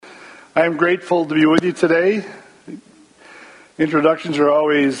I am grateful to be with you today. Introductions are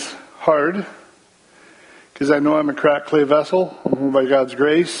always hard because I know I'm a cracked clay vessel. I'm moved by God's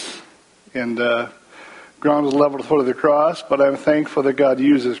grace, and ground is level to the foot of the cross, but I'm thankful that God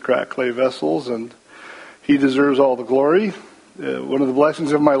uses cracked clay vessels, and He deserves all the glory. One of the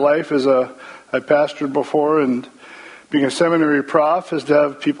blessings of my life is I pastored before, and being a seminary prof is to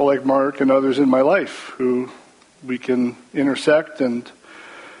have people like Mark and others in my life who we can intersect and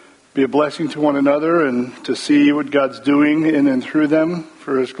be a blessing to one another and to see what God's doing in and through them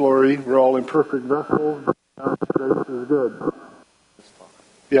for His glory. We're all imperfect vessels, but God's grace is good.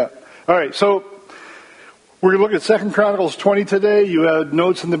 Yeah. All right, so we're going to look at 2 Chronicles 20 today. You have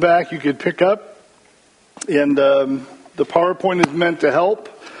notes in the back you could pick up. And the PowerPoint is meant to help.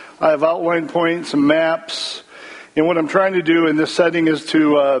 I have outline points and maps. And what I'm trying to do in this setting is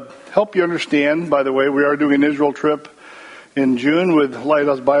to help you understand. By the way, we are doing an Israel trip in June with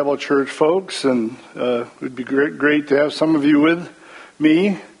Lighthouse Bible Church folks, and it would be great to have some of you with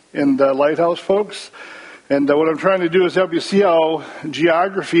me and Lighthouse folks. And what I'm trying to do is help you see how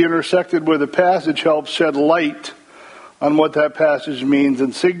geography intersected with a passage helps shed light on what that passage means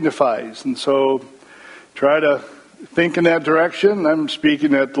and signifies. And so try to think in that direction. I'm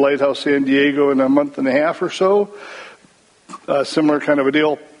speaking at Lighthouse San Diego in a month and a half or so, similar kind of a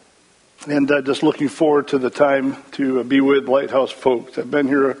deal. And just looking forward to the time to be with Lighthouse folks. I've been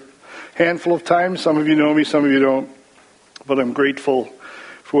here a handful of times. Some of you know me, some of you don't. But I'm grateful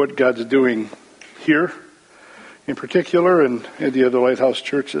for what God's doing here in particular and at the other Lighthouse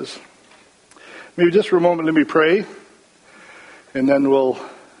churches. Maybe just for a moment, let me pray, and then we'll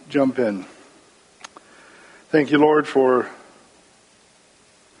jump in. Thank you, Lord, for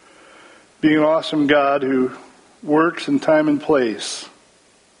being an awesome God who works in time and place.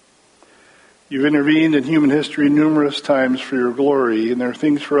 You've intervened in human history numerous times for your glory, and there are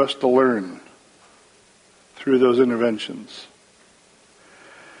things for us to learn through those interventions.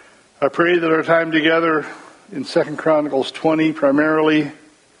 I pray that our time together in 2 Chronicles 20 primarily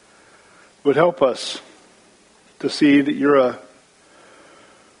would help us to see that you're a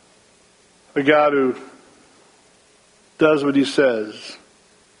God who does what He says,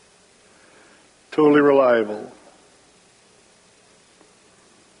 totally reliable.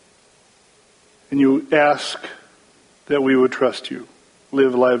 And you ask that we would trust you,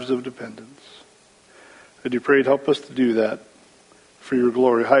 live lives of dependence. I do pray to help us to do that for your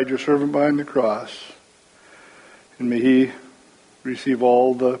glory. Hide your servant behind the cross, and may he receive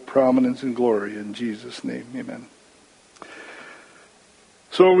all the prominence and glory in Jesus' name. Amen.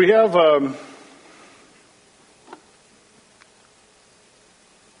 So we have of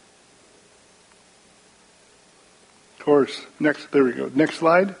course, there we go. Next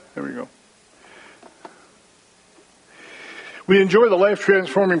slide. There we go. We enjoy the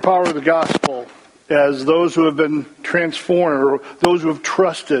life-transforming power of the gospel as those who have been transformed, or those who have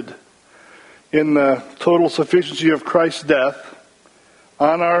trusted in the total sufficiency of Christ's death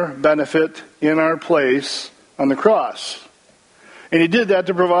on our benefit, in our place, on the cross. And He did that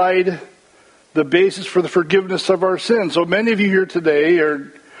to provide the basis for the forgiveness of our sins. So many of you here today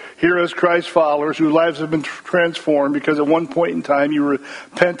are here as Christ followers whose lives have been transformed because at one point in time you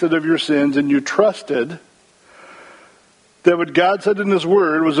repented of your sins and you trusted that what God said in His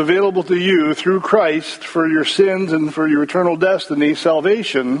Word was available to you through Christ for your sins and for your eternal destiny.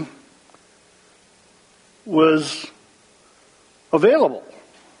 Salvation was available,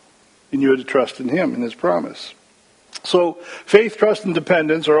 and you had to trust in Him and His promise. So faith, trust, and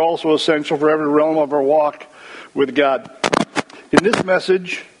dependence are also essential for every realm of our walk with God. In this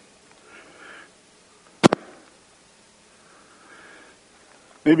message,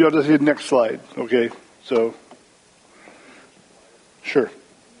 maybe I'll just hit the next slide, okay? So, sure.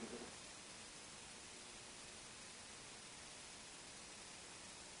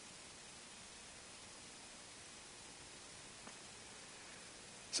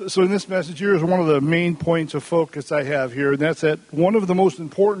 So in this message here is one of the main points of focus I have here, and that's that one of the most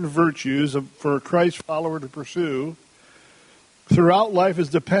important virtues for a Christ follower to pursue throughout life is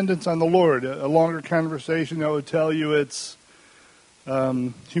dependence on the Lord. A longer conversation, I would tell you it's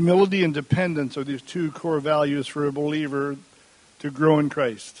humility and dependence are these two core values for a believer to grow in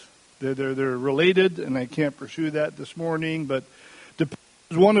Christ. They're related, and I can't pursue that this morning, but dependence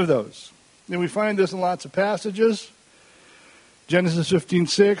is one of those. And we find this in lots of passages. Genesis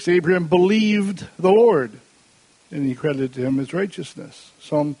 15:6, Abraham believed the Lord, and He credited to him His righteousness.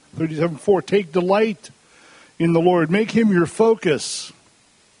 Psalm 37:4, take delight in the Lord. Make Him your focus,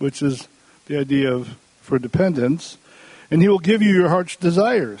 which is the idea for dependence, and He will give you your heart's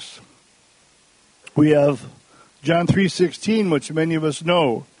desires. We have John 3:16, which many of us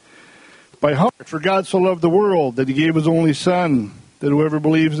know. by heart. For God so loved the world that he gave his only Son, that whoever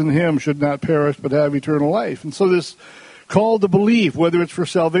believes in him should not perish but have eternal life. And so this call to believe, whether it's for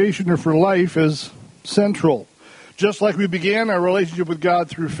salvation or for life, is central. Just like we began our relationship with God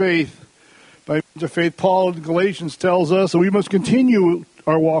through faith, by means of faith, Paul in Galatians tells us that we must continue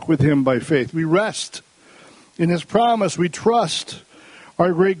our walk with him by faith. We rest in his promise. We trust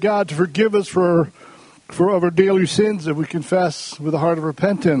our great God to forgive us for our daily sins if we confess with a heart of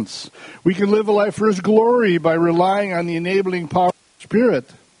repentance. We can live a life for his glory by relying on the enabling power of the Spirit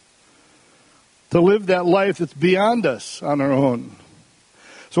to live that life that's beyond us on our own.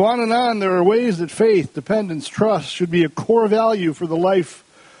 So on and on, there are ways that faith, dependence, trust should be a core value for the life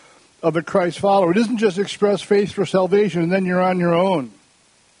of a Christ follower. It isn't just express faith for salvation and then you're on your own.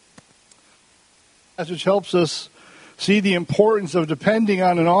 This passage helps us see the importance of depending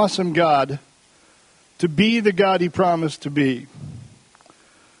on an awesome God to be the God he promised to be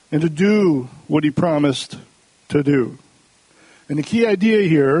and to do what he promised to do. And the key idea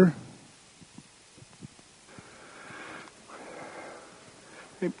here,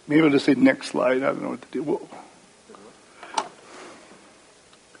 maybe I'll just say next slide. I don't know what to do. Whoa.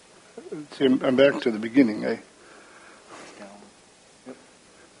 See, I'm back to the beginning. I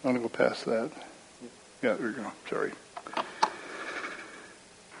want to go past that. Yeah, there we go. Sorry.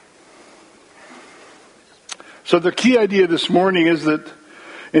 So the key idea this morning is that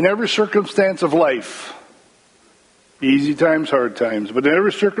in every circumstance of life, easy times, hard times, but in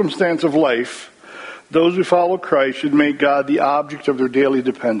every circumstance of life, those who follow Christ should make God the object of their daily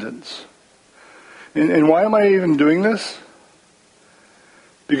dependence. And why am I even doing this?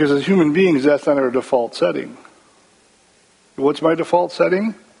 Because as human beings, that's not our default setting. What's my default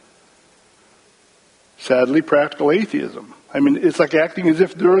setting? Sadly, practical atheism. I mean, it's like acting as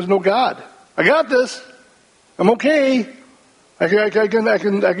if there is no God. I got this. I'm okay. I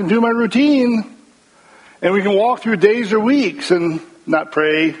can do my routine. And we can walk through days or weeks and not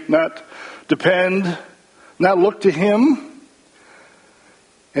pray, not depend, not look to him.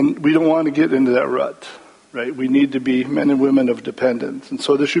 And we don't want to get into that rut, right? We need to be men and women of dependence. And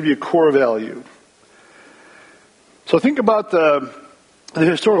so this should be a core value. So think about the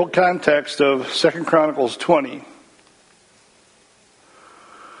historical context of 2 Chronicles 20.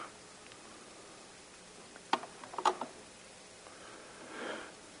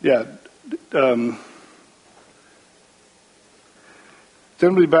 Yeah.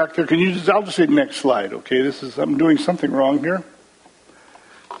 Somebody back there, I'll just say next slide, okay? I'm doing something wrong here.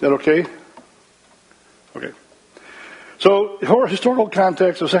 Is that okay? Okay. So, historical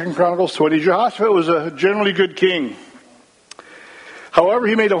context of 2 Chronicles 20. Jehoshaphat was a generally good king. However,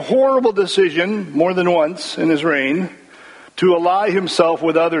 he made a horrible decision more than once in his reign to ally himself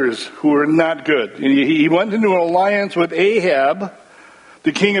with others who were not good. And he went into an alliance with Ahab,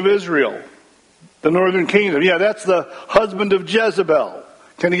 the king of Israel, the northern kingdom. Yeah, that's the husband of Jezebel.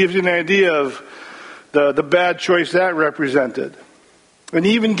 Kind of gives you an idea of the bad choice that represented. And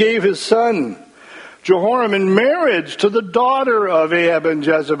he even gave his son Jehoram in marriage to the daughter of Ahab and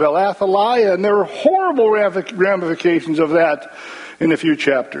Jezebel, Athaliah. And there were horrible ramifications of that in a few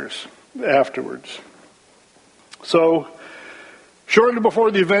chapters afterwards. So, shortly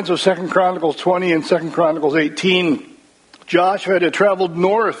before the events of 2 Chronicles 20 and 2 Chronicles 18, Joshua had traveled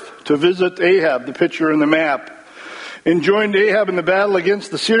north to visit Ahab, the picture in the map, and joined Ahab in the battle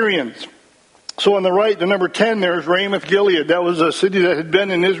against the Syrians. So on the right, the number 10 there is Ramoth Gilead. That was a city that had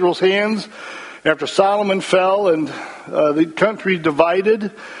been in Israel's hands after Solomon fell and the country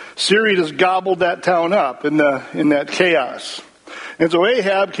divided. Syria just gobbled that town up in that chaos. And so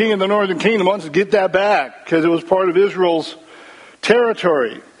Ahab, king of the northern kingdom, wants to get that back because it was part of Israel's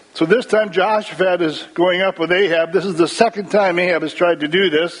territory. So this time Jehoshaphat is going up with Ahab. This is the second time Ahab has tried to do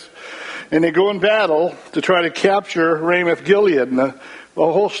this. And they go in battle to try to capture Ramoth Gilead. And the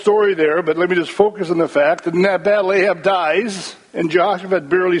whole story there, but let me just focus on the fact that in that battle Ahab dies and Jehoshaphat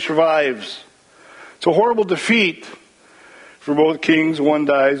barely survives. It's a horrible defeat for both kings. One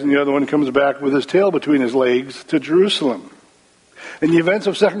dies and the other one comes back with his tail between his legs to Jerusalem. And the events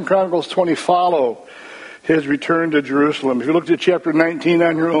of 2 Chronicles 20 follow his return to Jerusalem. If you looked at chapter 19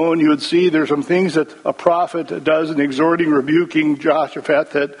 on your own, you would see there's some things that a prophet does in exhorting, rebuking Jehoshaphat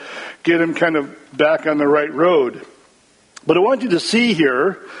that get him kind of back on the right road. But I want you to see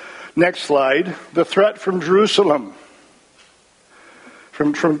here, next slide, the threat from Jerusalem,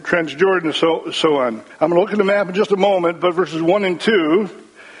 from Transjordan and so on. I'm going to look at the map in just a moment, but verses 1 and 2,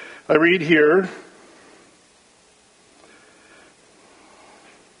 I read here.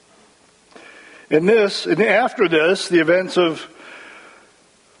 And after this, the events of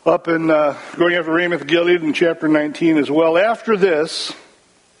going after Ramoth Gilead in chapter 19 as well. After this,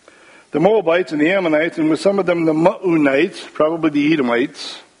 the Moabites and the Ammonites, and with some of them the Maonites, probably the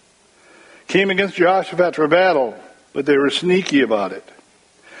Edomites, came against Jehoshaphat for battle, but they were sneaky about it.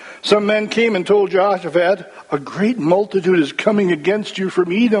 Some men came and told Jehoshaphat, a great multitude is coming against you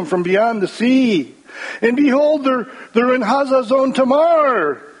from Edom, from beyond the sea. And behold, they're in Hazazon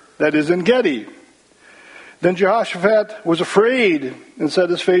Tamar, that is in Gedi. Then Jehoshaphat was afraid and set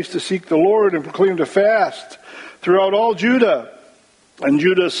his face to seek the Lord and proclaimed a fast throughout all Judah. And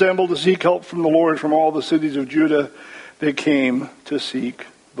Judah assembled to seek help from the Lord. From all the cities of Judah, they came to seek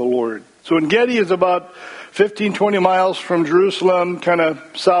the Lord. So En Gedi is about 15, 20 miles from Jerusalem, kind of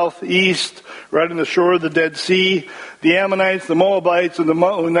southeast, right on the shore of the Dead Sea. The Ammonites, the Moabites, and the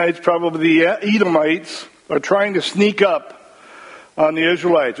Maonites, probably the Edomites, are trying to sneak up on the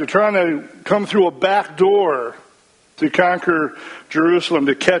Israelites. They're trying to come through a back door to conquer Jerusalem,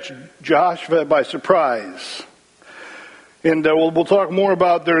 to catch Jehoshaphat by surprise. And we'll talk more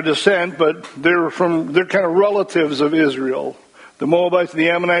about their descent, but they're kind of relatives of Israel. The Moabites and the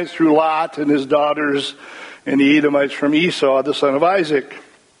Ammonites through Lot and his daughters, and the Edomites from Esau, the son of Isaac.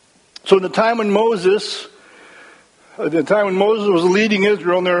 So in the time when Moses was leading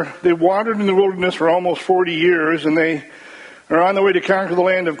Israel, and they wandered in the wilderness for almost 40 years, and they are on their way to conquer the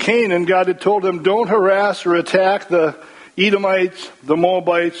land of Canaan, God had told them, don't harass or attack the Edomites, the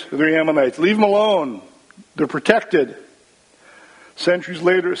Moabites, or the Ammonites. Leave them alone. They're protected. Centuries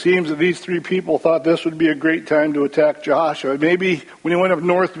later, it seems that these three people thought this would be a great time to attack Joshua. Maybe when he went up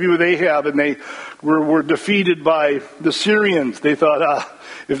north to be with Ahab and they were defeated by the Syrians, they thought,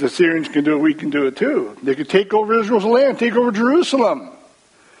 if the Syrians can do it, we can do it too. They could take over Israel's land, take over Jerusalem.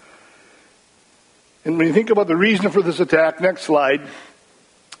 And when you think about the reason for this attack, next slide,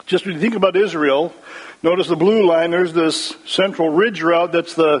 just when you think about Israel, notice the blue line, there's this central ridge route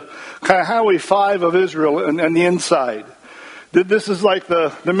that's the kind of Highway 5 of Israel and the inside. This is like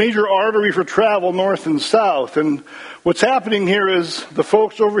the major artery for travel north and south. And what's happening here is the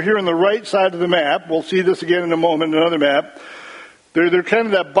folks over here on the right side of the map, we'll see this again in a moment, another map, they're kind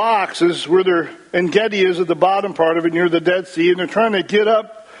of that box is where their En Gedi is at the bottom part of it near the Dead Sea, and they're trying to get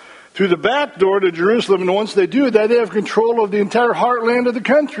up through the back door to Jerusalem, and once they do that, they have control of the entire heartland of the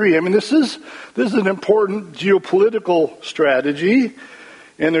country. I mean, this is an important geopolitical strategy,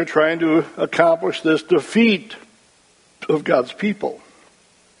 and they're trying to accomplish this defeat of God's people.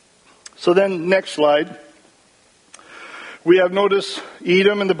 So then, next slide. We have, notice,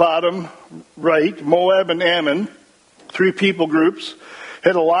 Edom in the bottom right, Moab and Ammon, three people groups,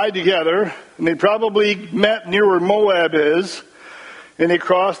 had allied together, and they probably met near where Moab is, and they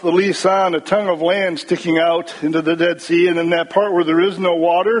crossed the Lisan, a tongue of land sticking out into the Dead Sea, and in that part where there is no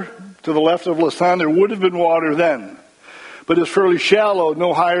water, to the left of Lisan, there would have been water then. But it's fairly shallow,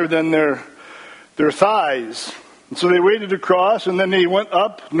 no higher than their thighs. And so they waded across, and then they went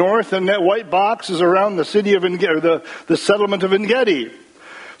up north, and that white box is around the city of En Gedi, or the settlement of En Gedi.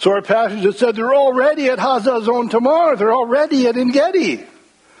 So our passage has said they're already at Hazazon Tamar. They're already at En Gedi.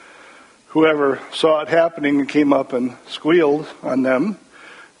 Whoever saw it happening and came up and squealed on them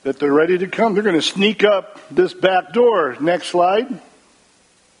that they're ready to come. They're going to sneak up this back door. Next slide.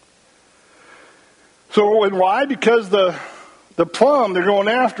 So, and why? Because the plum they're going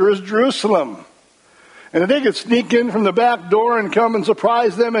after is Jerusalem. And if they could sneak in from the back door and come and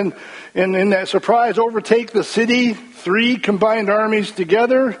surprise them and in that surprise overtake the city, three combined armies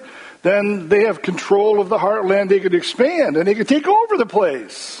together, then they have control of the heartland. They could expand and they could take over the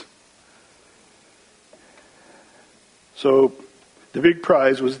place. So the big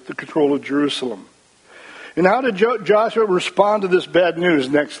prize was the control of Jerusalem. And how did Joshua respond to this bad news?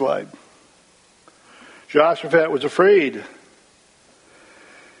 Next slide. Jehoshaphat was afraid.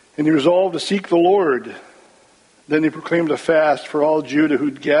 And he resolved to seek the Lord. Then he proclaimed a fast for all Judah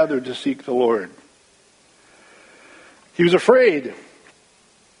who'd gathered to seek the Lord. He was afraid.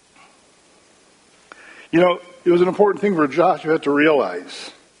 You know, it was an important thing for Joshua to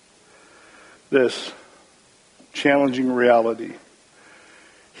realize this challenging reality.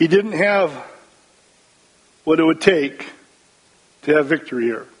 He didn't have what it would take to have victory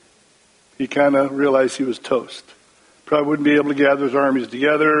here. He kind of realized he was toast. Probably wouldn't be able to gather his armies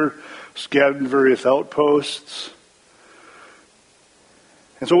together, scattered in various outposts.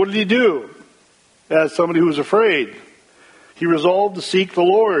 And so what did he do? As somebody who was afraid, he resolved to seek the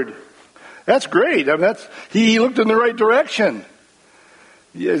Lord. That's great. I mean, he looked in the right direction.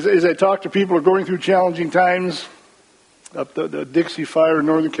 As I talk to people who are going through challenging times, up the Dixie Fire in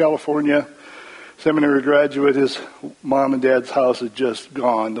Northern California, seminary graduate, his mom and dad's house is just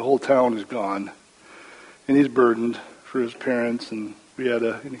gone. The whole town is gone. And he's burdened for his parents, and we had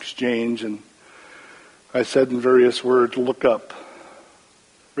an exchange, and I said in various words, look up.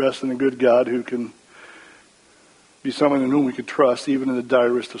 rest in a good God who can be someone in whom we could trust even in the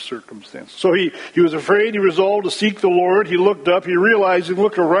direst of circumstances. So he was afraid. He resolved to seek the Lord. He looked up. He realized that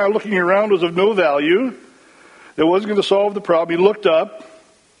looking around was of no value. It wasn't going to solve the problem. He looked up.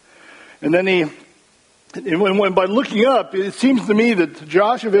 And then by looking up, it seems to me that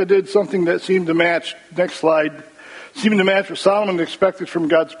Joshua did something that seemed to match, next slide, seemed to match what Solomon expected from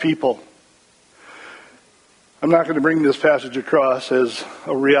God's people. I'm not going to bring this passage across as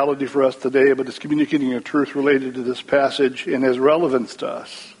a reality for us today, but it's communicating a truth related to this passage and has relevance to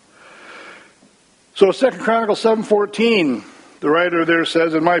us. So 2 Chronicles 7:14, the writer there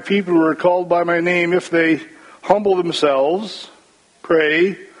says, "And my people who are called by my name, if they humble themselves,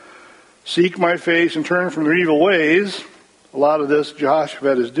 pray, seek my face, and turn from their evil ways," a lot of this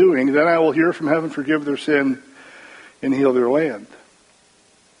Jehoshaphat is doing, "then I will hear from heaven, forgive their sin, and heal their land."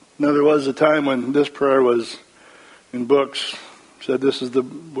 Now there was a time when this prayer was in books, said this is the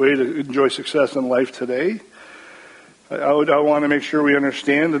way to enjoy success in life today. I want to make sure we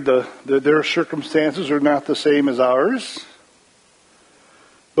understand that their circumstances are not the same as ours.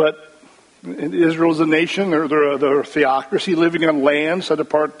 But Israel is a nation, they're a theocracy living on land set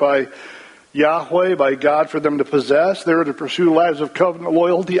apart by Yahweh, by God for them to possess. They're to pursue lives of covenant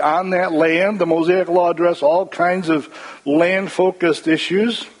loyalty on that land. The Mosaic Law addressed all kinds of land-focused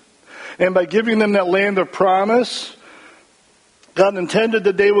issues. And by giving them that land of promise, God intended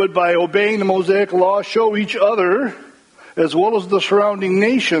that they would, by obeying the Mosaic Law, show each other, as well as the surrounding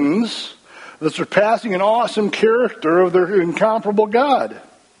nations, the surpassing and awesome character of their incomparable God.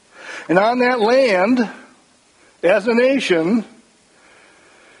 And on that land, as a nation,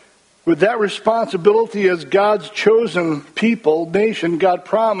 with that responsibility as God's chosen people, nation, God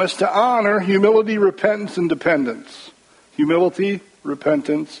promised to honor humility, repentance, and dependence. Humility,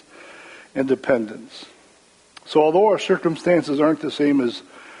 repentance, and dependence. So although our circumstances aren't the same as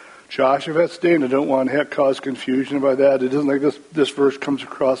Joshua's day, and I don't want to cause confusion by that, it isn't like this verse comes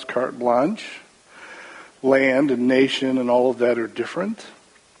across carte blanche. Land and nation and all of that are different.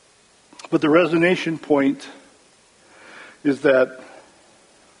 But the resonation point is that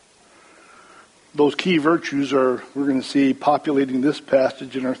those key virtues we're going to see populating this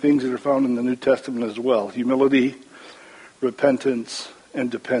passage and are things that are found in the New Testament as well. Humility, repentance,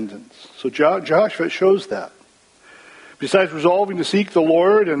 and dependence. So Joshua shows that. Besides resolving to seek the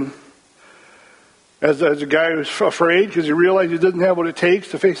Lord, and as a guy who's afraid because he realized he doesn't have what it takes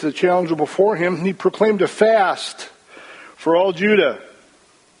to face the challenge before him, he proclaimed a fast for all Judah.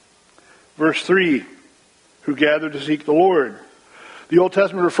 Verse 3, who gathered to seek the Lord. The Old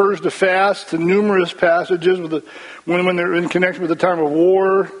Testament refers to fasts in numerous passages when they're in connection with the time of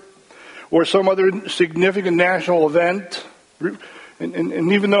war or some other significant national event.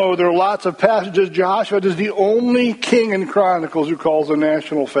 And even though there are lots of passages, Joshua is the only king in Chronicles who calls a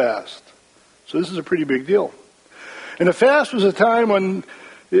national fast. So this is a pretty big deal. And a fast was a time when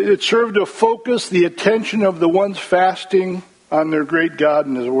it served to focus the attention of the ones fasting on their great God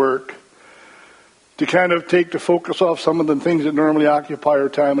and His work, to kind of take the focus off some of the things that normally occupy our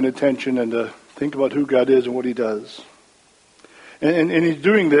time and attention, and to think about who God is and what He does. And He's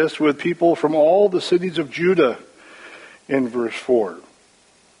doing this with people from all the cities of Judah in verse 4.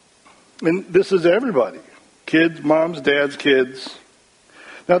 And this is everybody. Kids, moms, dads, kids.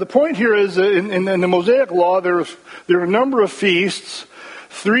 Now the point here is in the Mosaic Law there are a number of feasts.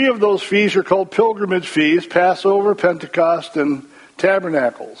 3 of those feasts are called pilgrimage feasts: Passover, Pentecost, and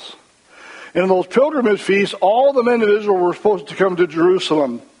Tabernacles. And in those pilgrimage feasts, all the men of Israel were supposed to come to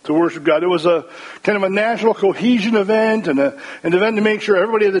Jerusalem to worship God. It was a kind of a national cohesion event, and an event to make sure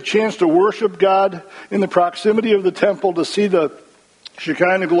everybody had the chance to worship God in the proximity of the temple, to see the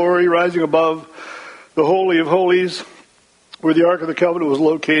Shekinah glory rising above the Holy of Holies, where the Ark of the Covenant was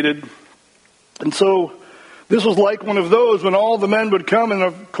located. And so this was like one of those when all the men would come, and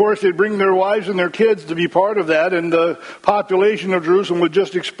of course they'd bring their wives and their kids to be part of that, and the population of Jerusalem would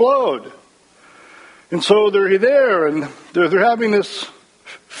just explode. And so they're there, and they're having this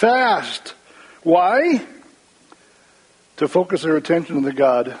fast. Why? To focus their attention on the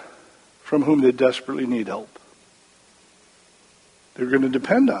God from whom they desperately need help. They're going to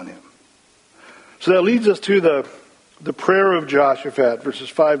depend on Him. So that leads us to the prayer of Jehoshaphat, verses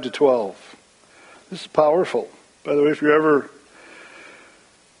 5 to 12. This is powerful. By the way, if you're ever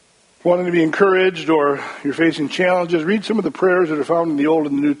wanting to be encouraged or you're facing challenges, read some of the prayers that are found in the Old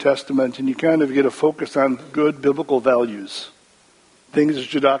and the New Testament, and you kind of get a focus on good biblical values, things that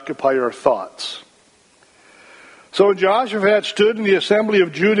should occupy our thoughts. So Jehoshaphat stood in the assembly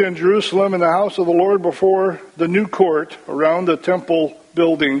of Judah and Jerusalem in the house of the Lord before the new court around the temple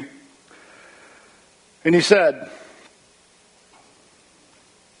building. And he said,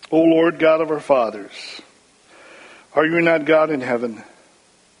 O Lord God of our fathers, are you not God in heaven?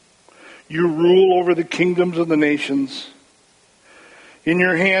 You rule over the kingdoms of the nations. In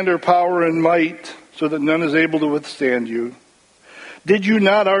your hand are power and might, so that none is able to withstand you. Did you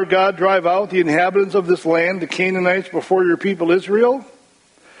not, our God, drive out the inhabitants of this land, the Canaanites, before your people Israel,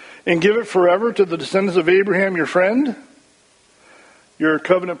 and give it forever to the descendants of Abraham, your friend, your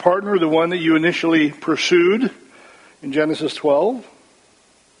covenant partner, the one that you initially pursued in Genesis 12?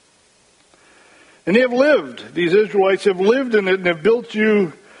 And they have lived, these Israelites have lived in it and have built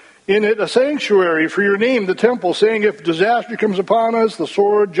you in it a sanctuary for your name, the temple, saying, if disaster comes upon us, the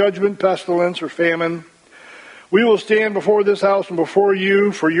sword, judgment, pestilence, or famine, we will stand before this house and before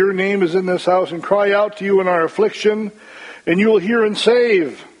you, for your name is in this house, and cry out to you in our affliction, and you will hear and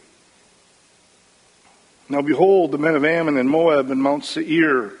save. Now behold, the men of Ammon and Moab and Mount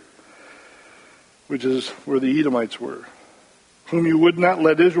Seir, which is where the Edomites were, whom you would not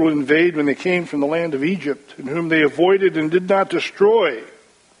let Israel invade when they came from the land of Egypt, and whom they avoided and did not destroy.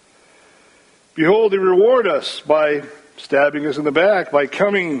 Behold, they reward us by stabbing us in the back, by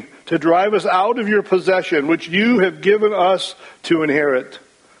coming to drive us out of your possession, which you have given us to inherit.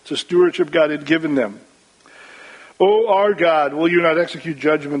 It's a stewardship God had given them. O our God, will you not execute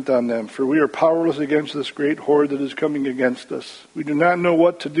judgment on them? For we are powerless against this great horde that is coming against us. We do not know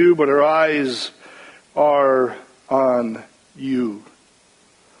what to do, but our eyes are on you.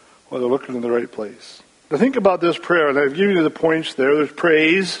 Well, they're looking in the right place. Now think about this prayer, and I've given you the points there. There's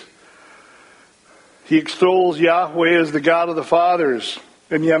praise. He extols Yahweh as the God of the fathers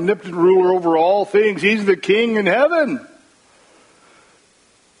and the omnipotent ruler over all things. He's the king in heaven.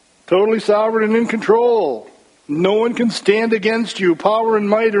 Totally sovereign and in control. No one can stand against you. Power and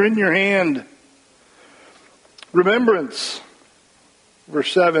might are in your hand. Remembrance.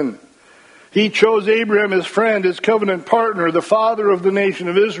 Verse 7. He chose Abraham his friend, his covenant partner, the father of the nation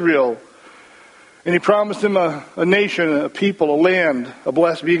of Israel. And he promised him a nation, a people, a land,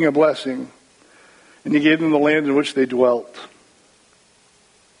 being a blessing. And he gave them the land in which they dwelt.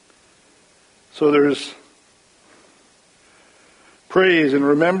 So there's praise and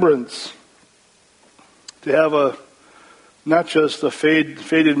remembrance. To have not just a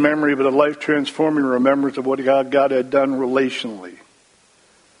faded memory, but a life-transforming remembrance of what God had done relationally.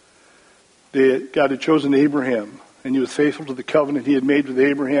 God had chosen Abraham, and he was faithful to the covenant he had made with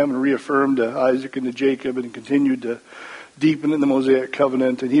Abraham and reaffirmed to Isaac and to Jacob and continued to deepen in the Mosaic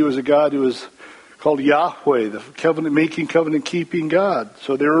covenant. And he was a God who was called Yahweh, the covenant-making, covenant-keeping God.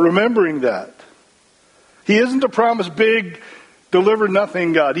 So they were remembering that. He isn't a promise big, deliver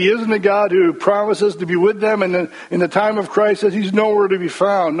nothing God. He isn't a God who promises to be with them and in the time of crisis he's nowhere to be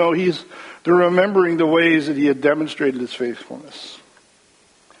found. No, they're remembering the ways that he had demonstrated his faithfulness.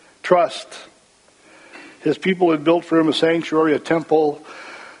 Trust. His people had built for him a sanctuary, a temple,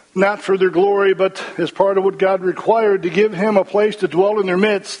 not for their glory, but as part of what God required to give him a place to dwell in their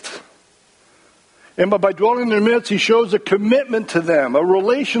midst. And by dwelling in their midst, he shows a commitment to them, a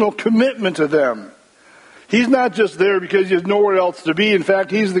relational commitment to them. He's not just there because he has nowhere else to be. In fact,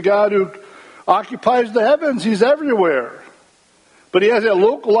 he's the God who occupies the heavens. He's everywhere. But he has a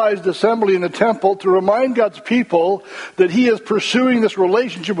localized assembly in the temple to remind God's people that he is pursuing this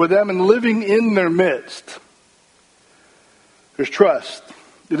relationship with them and living in their midst. There's trust.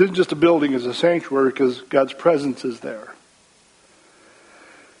 It isn't just a building, it's a sanctuary because God's presence is there.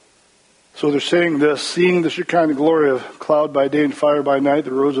 So they're saying this, seeing the Shekinah glory of cloud by day and fire by night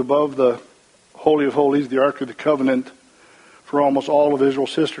that rose above the Holy of Holies, the Ark of the Covenant, for almost all of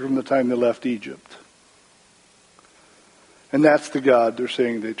Israel's history from the time they left Egypt. And that's the God they're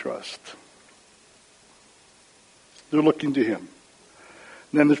saying they trust. They're looking to him.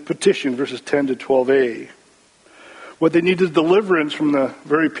 And then there's petition, verses 10 to 12a. What they need is deliverance from the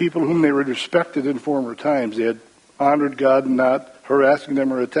very people whom they respected in former times. They had honored God and not harassing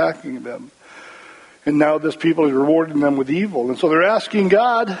them or attacking them. And now this people is rewarding them with evil. And so they're asking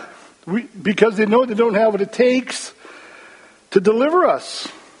God, because they know they don't have what it takes to deliver us.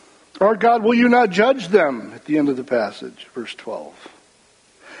 Our God, will you not judge them? At the end of the passage, verse 12.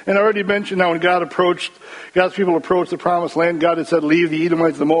 And I already mentioned now when God's people approached the promised land, God had said, leave the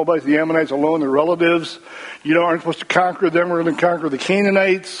Edomites, the Moabites, the Ammonites alone, their relatives. You aren't supposed to conquer them. We're going to conquer the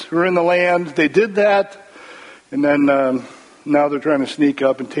Canaanites who are in the land. They did that. And then now they're trying to sneak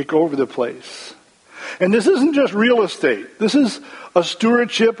up and take over the place. And this isn't just real estate. This is a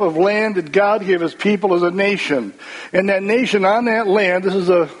stewardship of land that God gave his people as a nation. And that nation on that land, this is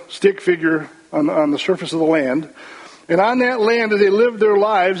a stick figure on the surface of the land. And on that land, as they lived their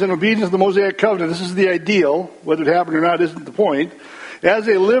lives in obedience to the Mosaic covenant, this is the ideal. Whether it happened or not isn't the point. As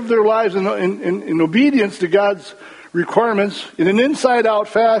they lived their lives in obedience to God's requirements in an inside-out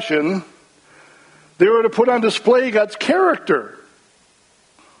fashion. They were to put on display God's character.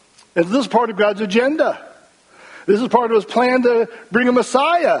 And this is part of God's agenda. This is part of his plan to bring a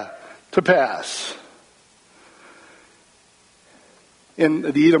Messiah to pass. And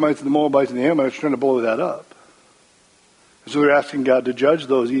the Edomites and the Moabites and the Ammonites are trying to blow that up. So they're asking God to judge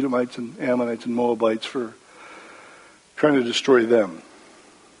those Edomites and Ammonites and Moabites for trying to destroy them.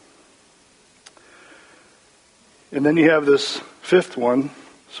 And then you have this fifth one.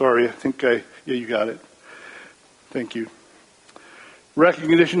 Sorry, you got it. Thank you.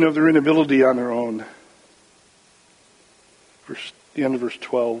 Recognition of their inability on their own. The end of verse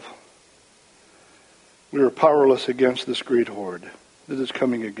 12. We are powerless against this great horde that is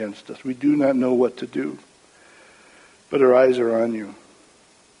coming against us. We do not know what to do, but our eyes are on you.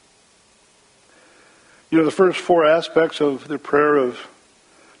 You know, the first four aspects of the prayer of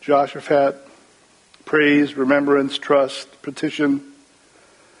Jehoshaphat, praise, remembrance, trust, petition,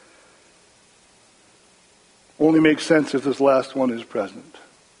 only makes sense if this last one is present.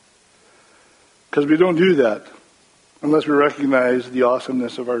 Because we don't do that unless we recognize the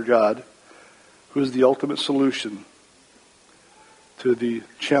awesomeness of our God, who is the ultimate solution to the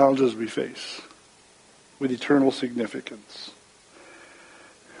challenges we face with eternal significance.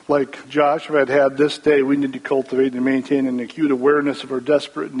 Like Joshua had this day, we need to cultivate and maintain an acute awareness of our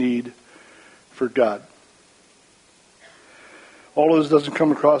desperate need for God. All of this doesn't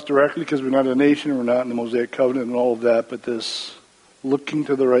come across directly because we're not a nation, we're not in the Mosaic Covenant and all of that, but this looking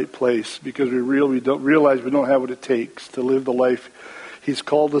to the right place because we don't realize we don't have what it takes to live the life he's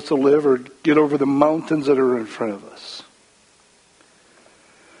called us to live or get over the mountains that are in front of us.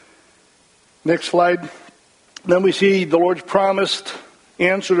 Next slide. Then we see the Lord's promised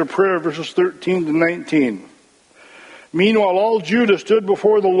answer to prayer, verses 13 to 19. Meanwhile, all Judah stood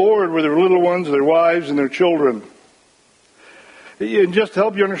before the Lord with their little ones, their wives, and their children. And just to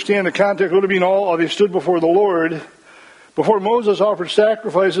help you understand the context, what do you mean all? They stood before the Lord. Before Moses offered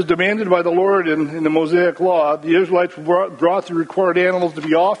sacrifices demanded by the Lord in the Mosaic law, the Israelites brought the required animals to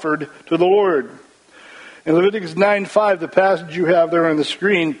be offered to the Lord. In Leviticus 9:5, the passage you have there on the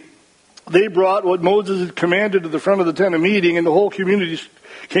screen, they brought what Moses had commanded to the front of the tent of meeting, and the whole community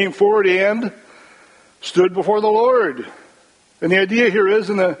came forward and stood before the Lord. And the idea here is,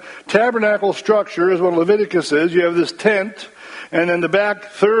 in the tabernacle structure, is what Leviticus is. You have this tent, and then the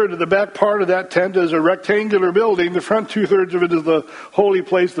back part of that tent is a rectangular building. The front 2/3 of it is the holy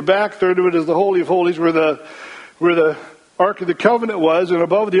place. The back third of it is the Holy of Holies, where the Ark of the Covenant was, and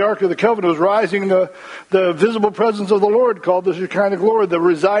above the Ark of the Covenant was rising the visible presence of the Lord, called the Shekinah glory, the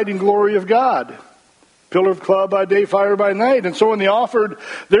residing glory of God. Pillar of cloud by day, fire by night. And so when they offered,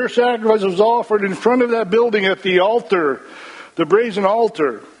 their sacrifice was offered in front of that building at the altar, the brazen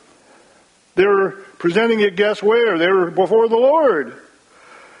altar. They were presenting it, guess where? They were before the Lord.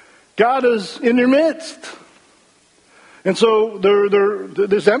 God is in their midst. And so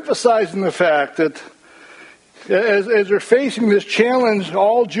there's emphasizing the fact that as they're facing this challenge,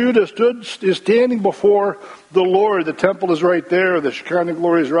 all Judah is standing before the Lord. The temple is right there. The Shekinah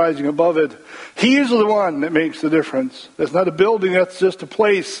glory is rising above it. He is the one that makes the difference. That's not a building. That's just a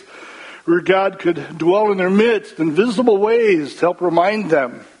place where God could dwell in their midst in visible ways to help remind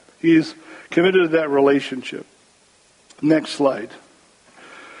them He's committed to that relationship. Next slide.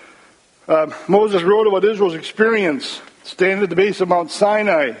 Moses wrote about Israel's experience standing at the base of Mount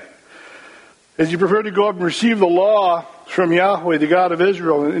Sinai as he prepared to go up and receive the law from Yahweh, the God of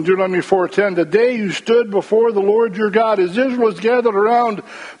Israel. In Deuteronomy 4:10, the day you stood before the Lord your God, as Israel was gathered around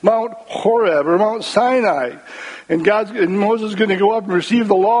Mount Horeb or Mount Sinai, and Moses is going to go up and receive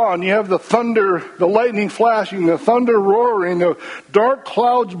the law, and you have the thunder, the lightning flashing, the thunder roaring, the dark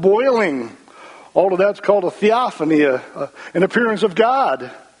clouds boiling. All of that's called a theophany, an appearance of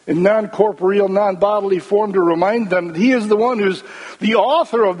God in non-corporeal, non-bodily form to remind them that He is the one who's the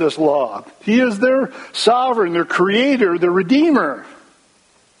author of this law. He is their sovereign, their creator, their redeemer.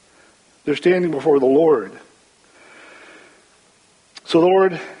 They're standing before the Lord. So the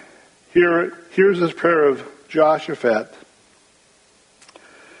Lord here's this prayer of Jehoshaphat.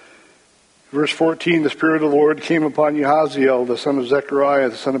 Verse 14, the Spirit of the Lord came upon Yahaziel, the son of Zechariah,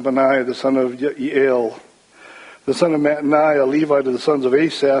 the son of Benaiah, the son of Yeiel, the son of Mattaniah, a Levite of the sons of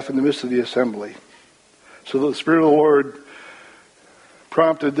Asaph, in the midst of the assembly. So the Spirit of the Lord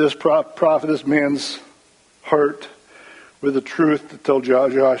prompted this prophet, this man's heart, with the truth to tell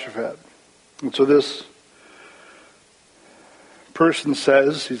Jehoshaphat. And so this person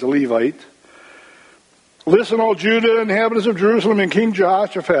says, he's a Levite, "Listen, all Judah, inhabitants of Jerusalem, and King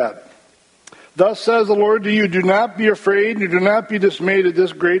Jehoshaphat. Thus says the Lord to you, do not be afraid, and do not be dismayed at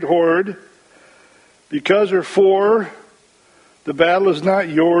this great horde. Because or for, the battle is not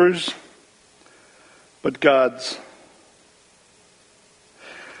yours, but God's.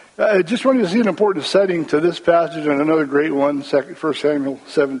 I just wanted to see an important setting to this passage and another great one, 1 Samuel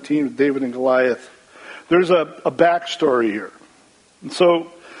 17 with David and Goliath. There's a backstory here. And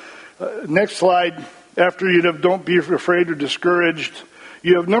so, next slide, after you have don't be afraid or discouraged,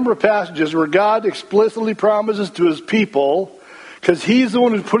 you have a number of passages where God explicitly promises to his people, because he's the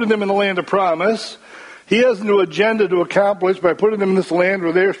one who's putting them in the land of promise. He has no agenda to accomplish by putting them in this land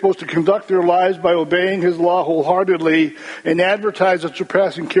where they are supposed to conduct their lives by obeying his law wholeheartedly and advertise its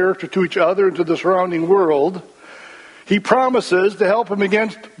surpassing character to each other and to the surrounding world. He promises to help them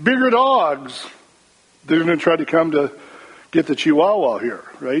against bigger dogs. They're going to try to come to get the Chihuahua here,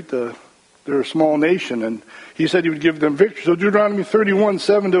 right? They're a small nation, and he said he would give them victory. So Deuteronomy 31,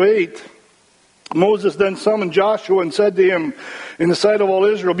 7-8. Moses then summoned Joshua and said to him in the sight of all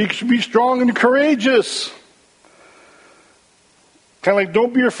Israel, be strong and courageous. Kind of like,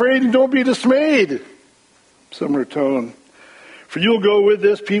 don't be afraid and don't be dismayed. Similar tone. For you will go with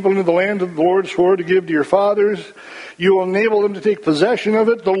this people into the land of the Lord swore to give to your fathers. You will enable them to take possession of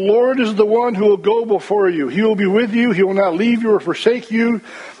it. The Lord is the one who will go before you. He will be with you. He will not leave you or forsake you.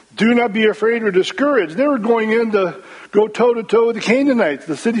 Do not be afraid or discouraged. They were going in to go toe-to-toe with the Canaanites,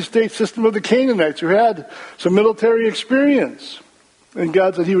 the city-state system of the Canaanites, who had some military experience. And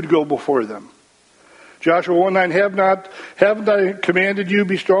God said he would go before them. Joshua 1:9, haven't I commanded you,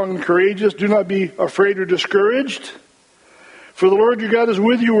 be strong and courageous? Do not be afraid or discouraged. For the Lord your God is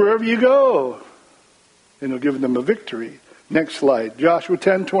with you wherever you go. And he'll give them a victory. Next slide. Joshua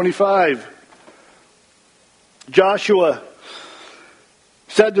 10:25. Joshua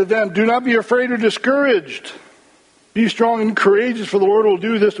said to them, do not be afraid or discouraged. Be strong and courageous, for the Lord will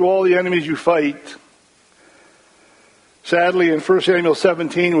do this to all the enemies you fight. Sadly, in 1 Samuel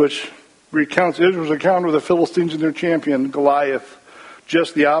 17, which recounts Israel's encounter with the Philistines and their champion, Goliath,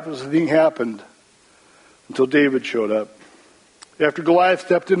 just the opposite thing happened until David showed up. After Goliath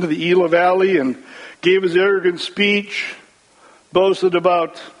stepped into the Elah Valley and gave his arrogant speech, boasted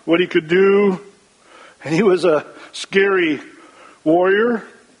about what he could do, and he was a scary warrior.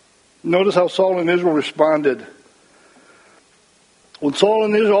 Notice how Saul and Israel responded. When Saul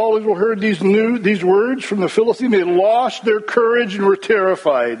and all Israel heard these words from the Philistines, they lost their courage and were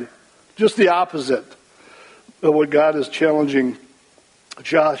terrified. Just the opposite of what God is challenging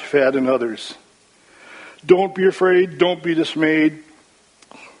Joshua and others. Don't be afraid. Don't be dismayed.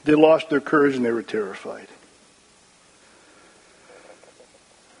 They lost their courage and they were terrified.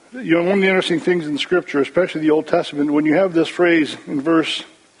 You know, one of the interesting things in Scripture, especially the Old Testament, when you have this phrase in verse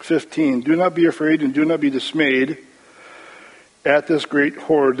 15, do not be afraid and do not be dismayed at this great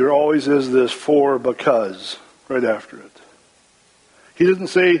horde, there always is this for, because, right after it. He doesn't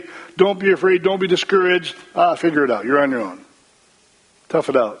say, don't be afraid, don't be discouraged, figure it out, you're on your own. Tough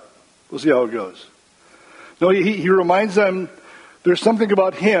it out. We'll see how it goes. No, he reminds them there's something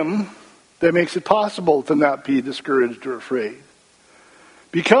about him that makes it possible to not be discouraged or afraid.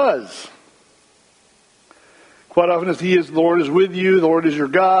 Because, quite often as the Lord is with you, the Lord is your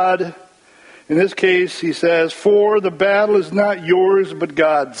God. In this case, he says, for the battle is not yours, but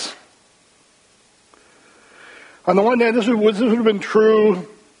God's. On the one hand, this would have been true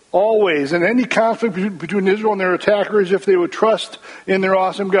always. In any conflict between Israel and their attackers, if they would trust in their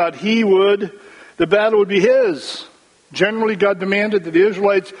awesome God, the battle would be his. Generally, God demanded that the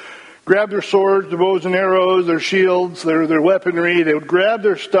Israelites grab their swords, their bows and arrows, their shields, their weaponry. They would grab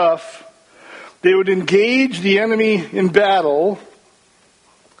their stuff. They would engage the enemy in battle,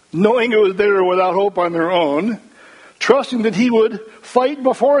 knowing it was there without hope on their own, trusting that he would fight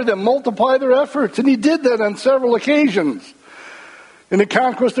before them, multiply their efforts. And he did that on several occasions. In the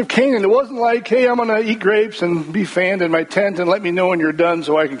conquest of Canaan, it wasn't like, hey, I'm going to eat grapes and be fanned in my tent and let me know when you're done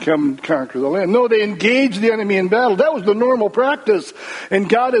so I can come and conquer the land. No, they engaged the enemy in battle. That was the normal practice. And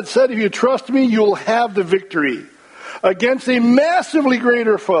God had said, if you trust me, you'll have the victory against a massively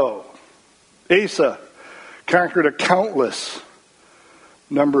greater foe. Asa conquered a countless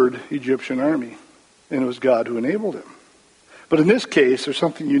numbered Egyptian army, and it was God who enabled him. But in this case, there's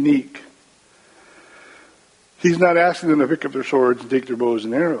something unique. He's not asking them to pick up their swords and take their bows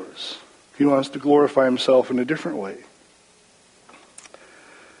and arrows. He wants to glorify himself in a different way.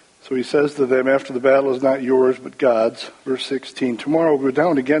 So he says to them, after the battle is not yours but God's, verse 16, tomorrow go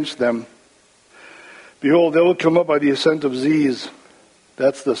down against them. Behold, they will come up by the ascent of Ziz.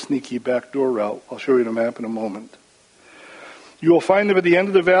 That's the sneaky backdoor route. I'll show you the map in a moment. You will find them at the end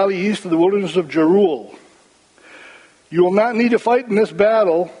of the valley east of the wilderness of Jeruel. You will not need to fight in this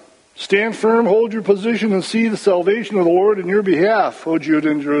battle. Stand firm, hold your position, and see the salvation of the Lord in your behalf, O Judah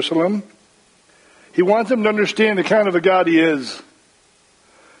and Jerusalem. He wants them to understand the kind of a God he is.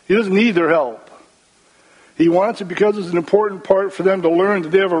 He doesn't need their help. He wants it because it's an important part for them to learn that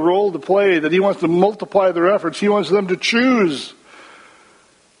they have a role to play, that he wants to multiply their efforts. He wants them to choose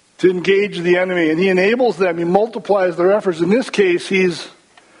to engage the enemy, and he enables them. He multiplies their efforts. In this case, he's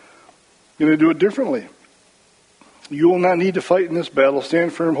going to do it differently. You will not need to fight in this battle.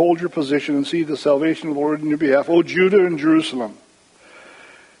 Stand firm, hold your position, and see the salvation of the Lord in your behalf. O Judah and Jerusalem,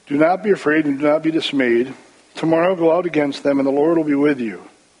 do not be afraid and do not be dismayed. Tomorrow go out against them, and the Lord will be with you.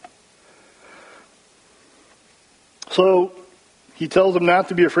 So he tells them not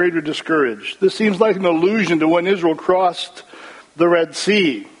to be afraid or discouraged. This seems like an allusion to when Israel crossed the Red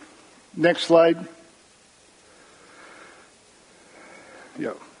Sea. Next slide.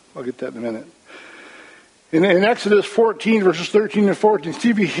 Yeah, I'll get that in a minute. In Exodus 14, verses 13 and 14, see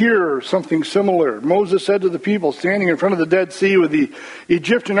if you hear something similar. Moses said to the people, standing in front of the Dead Sea with the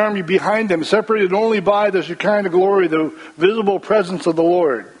Egyptian army behind them, separated only by the Shekinah glory, the visible presence of the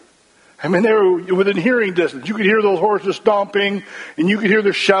Lord. I mean, they were within hearing distance. You could hear those horses stomping, and you could hear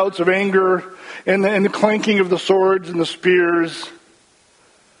the shouts of anger, and the clanking of the swords and the spears.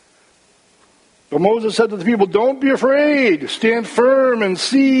 But Moses said to the people, don't be afraid. Stand firm and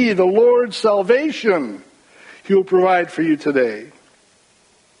see the Lord's salvation. He will provide for you today.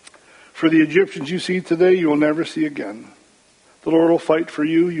 For the Egyptians you see today, you will never see again. The Lord will fight for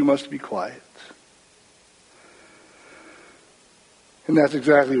you. You must be quiet. And that's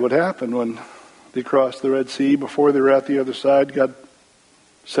exactly what happened when they crossed the Red Sea. Before they were at the other side, God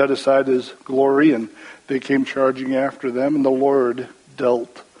set aside his glory, and they came charging after them, and the Lord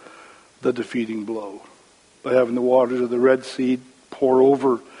dealt the defeating blow by having the waters of the Red Sea pour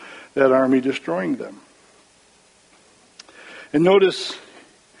over that army, destroying them. And notice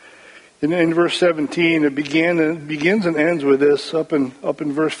in verse 17, it begins and ends with this. Up in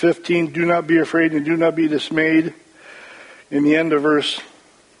verse 15, do not be afraid and do not be dismayed. In the end of verse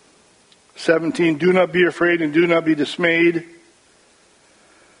 17, do not be afraid and do not be dismayed.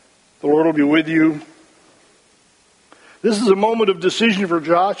 The Lord will be with you. This is a moment of decision for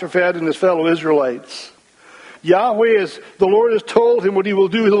Jehoshaphat and his fellow Israelites. The Lord has told him what he will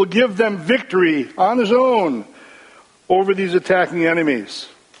do. He will give them victory on his own over these attacking enemies.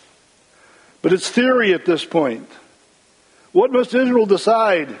 But it's theory at this point. What must Israel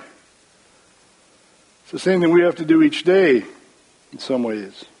decide? It's the same thing we have to do each day in some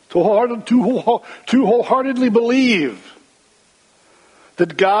ways. To wholeheartedly believe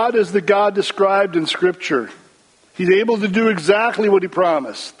that God is the God described in Scripture. He's able to do exactly what he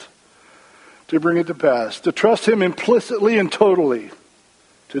promised, to bring it to pass. To trust him implicitly and totally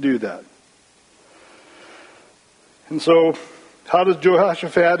to do that. And so, how does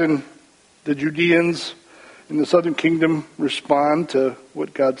Jehoshaphat and the Judeans in the southern kingdom respond to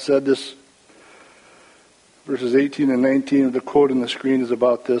what God said? This verses 18 and 19 of the quote on the screen is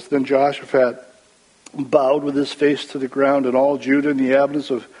about this. Then Jehoshaphat bowed with his face to the ground, and all Judah and the inhabitants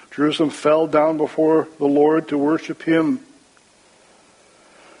of Jerusalem fell down before the Lord to worship him.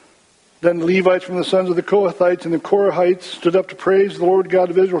 Then the Levites from the sons of the Kohathites and the Korahites stood up to praise the Lord God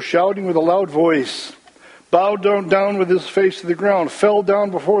of Israel, shouting with a loud voice. Bowed down with his face to the ground, fell down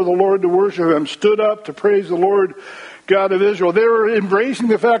before the Lord to worship him, stood up to praise the Lord God of Israel. They were embracing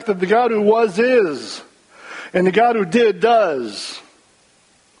the fact that the God who was is, and the God who did does.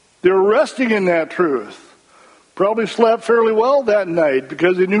 They were resting in that truth. Probably slept fairly well that night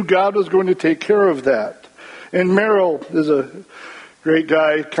because they knew God was going to take care of that. And Merrill is a great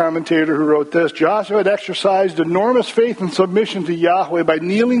guy, commentator, who wrote this. Joshua had exercised enormous faith and submission to Yahweh by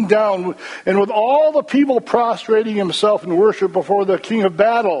kneeling down and with all the people prostrating himself in worship before the king of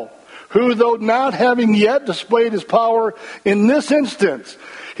battle, who, though not having yet displayed his power in this instance,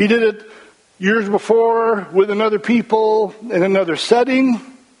 he did it years before with another people in another setting.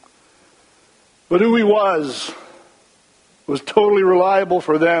 But who he was totally reliable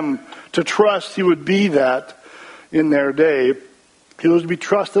for them to trust he would be that in their day. He was to be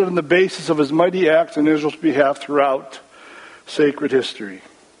trusted on the basis of his mighty acts in Israel's behalf throughout sacred history.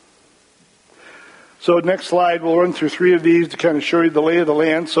 So next slide, we'll run through three of these to kind of show you the lay of the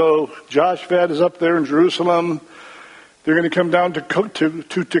land. So Jehoshaphat is up there in Jerusalem. They're going to come down to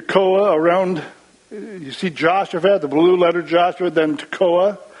Tekoa around, you see Jehoshaphat, the blue letter Joshua, then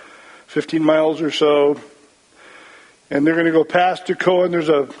Tekoa, 15 miles or so. And they're going to go past Tekoa, and there's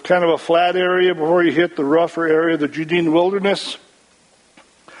a kind of a flat area before you hit the rougher area, the Judean wilderness.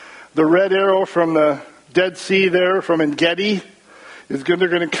 The red arrow from the Dead Sea there, from En-Gedi, they're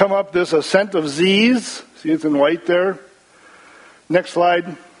going to come up this ascent of Ziz. See, it's in white there. Next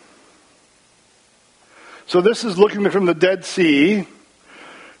slide. So this is looking from the Dead Sea.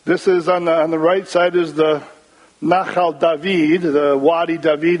 This is on the right side is the Nachal David, the Wadi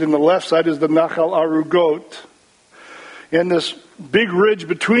David, and the left side is the Nachal Arugot. And this big ridge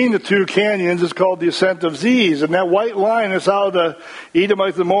between the two canyons is called the Ascent of Ziz. And that white line is how the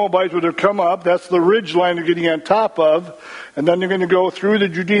Edomites and Moabites would have come up. That's the ridge line they're getting on top of. And then they're going to go through the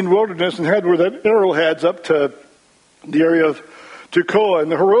Judean wilderness and head where that arrow heads up to the area of Tekoa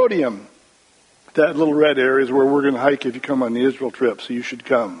and the Herodium. That little red area is where we're going to hike if you come on the Israel trip, so you should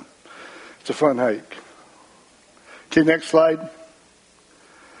come. It's a fun hike. Okay, next slide.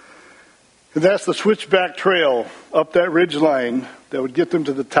 And that's the switchback trail up that ridge line that would get them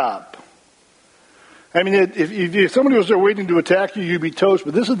to the top. I mean, if somebody was there waiting to attack you, you'd be toast,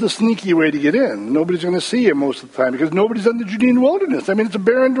 but this is the sneaky way to get in. Nobody's going to see you most of the time because nobody's in the Judean wilderness. I mean, it's a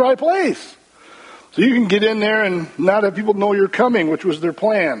barren, dry place. So you can get in there and not have people know you're coming, which was their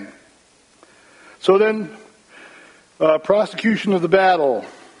plan. So then, prosecution of the battle,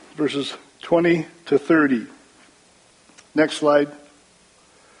 verses 20 to 30. Next slide.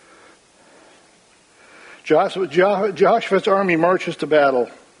 Jehoshaphat's army marches to battle.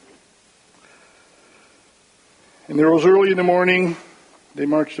 And they rose early in the morning. They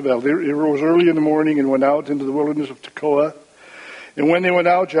marched to battle. They rose early in the morning and went out into the wilderness of Tekoa. And when they went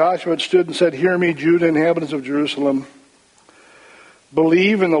out, Jehoshaphat stood and said, "Hear me, Judah, inhabitants of Jerusalem.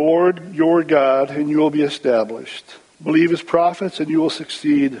 Believe in the Lord your God, and you will be established. Believe his prophets, and you will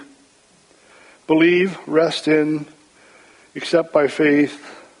succeed. Believe, rest in, accept by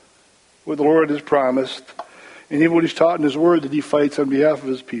faith what the Lord has promised, and even what he's taught in his word that he fights on behalf of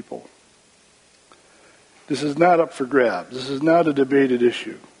his people." This is not up for grabs. This is not a debated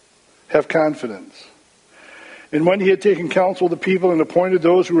issue. Have confidence. And when he had taken counsel of the people and appointed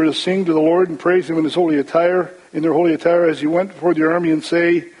those who were to sing to the Lord and praise him in their holy attire, as he went before the army and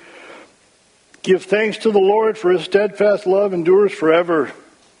say, "Give thanks to the Lord, for his steadfast love endures forever."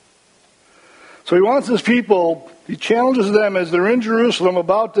 So he wants his people, he challenges them as they're in Jerusalem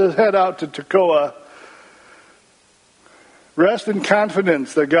about to head out to Tekoa. Rest in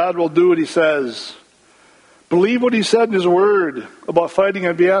confidence that God will do what he says. Believe what he said in his word about fighting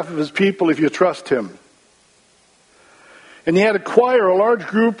on behalf of his people if you trust him. And he had a choir, a large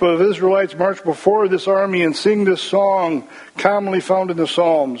group of Israelites march before this army and sing this song commonly found in the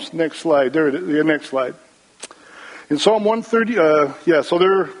Psalms. Next slide. There it is. Yeah, next slide. In Psalm 130,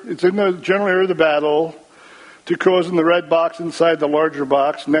 it's in the general area of the battle. Tekoa's in the red box inside the larger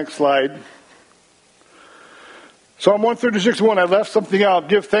box. Next slide. Psalm 136:1, I left something out.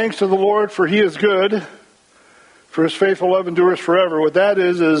 Give thanks to the Lord, for he is good, for his faithful love endures forever. What that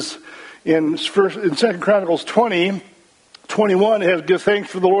is in 2 Chronicles 20:21, it has give thanks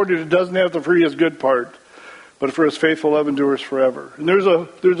for the Lord, and it doesn't have the for he is good part, but for his faithful love endures forever. And there's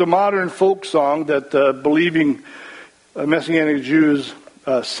a modern folk song that believing Messianic Jews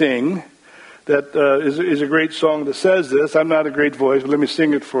sing that is a great song that says this. I'm not a great voice, but let me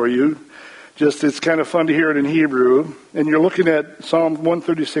sing it for you. It's kind of fun to hear it in Hebrew. And you're looking at Psalm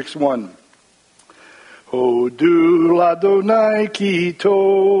 136:1. Hodu l'Adonai ki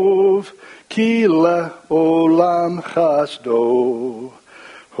tov, ki la'olam chasdo.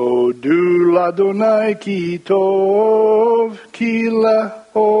 Hodu l'Adonai ki tov, ki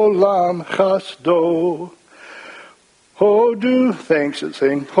la'olam chasdo. Hodu, thanks, it's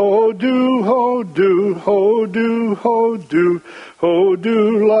saying, Hodu, Hodu, Hodu, Hodu,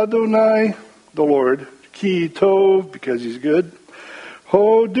 Hodu l'Adonai, the Lord, ki tov, because he's good.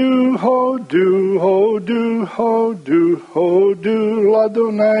 Hodu, Hodu, Hodu, Hodu, Hodu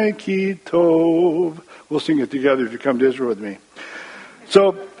l'Adonai ki tov. We'll sing it together if you come to Israel with me.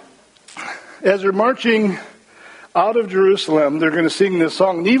 So, as they're marching out of Jerusalem, they're going to sing this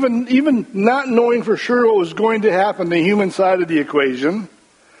song. Even not knowing for sure what was going to happen, the human side of the equation,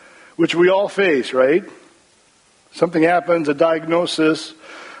 which we all face, right? Something happens, a diagnosis,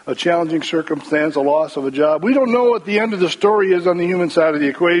 a challenging circumstance, a loss of a job. We don't know what the end of the story is on the human side of the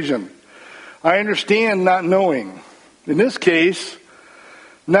equation. I understand not knowing. In this case,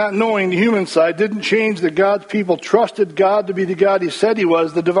 not knowing the human side didn't change that God's people trusted God to be the God he said he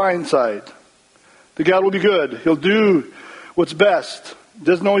was, the divine side. That God will be good. He'll do what's best.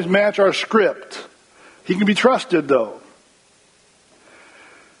 Doesn't always match our script. He can be trusted, though.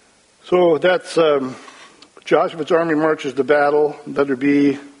 So that's Joshua's army marches to battle. Letter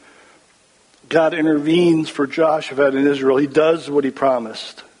B. God intervenes for Jehoshaphat in Israel. He does what he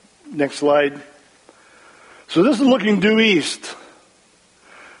promised. Next slide. So this is looking due east.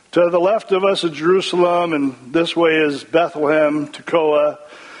 To the left of us is Jerusalem, and this way is Bethlehem, Tekoa.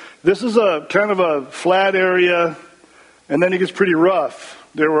 This is a kind of a flat area, and then it gets pretty rough.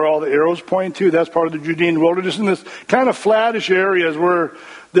 There where all the arrows point to, that's part of the Judean wilderness. And this kind of flattish area is where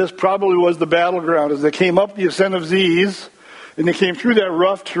this probably was the battleground as they came up the ascent of Ziz, and they came through that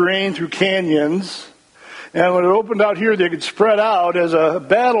rough terrain, through canyons. And when it opened out here, they could spread out as a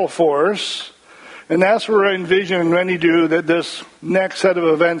battle force. And that's where I envision, and many do, that this next set of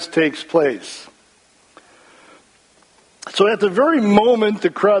events takes place. So at the very moment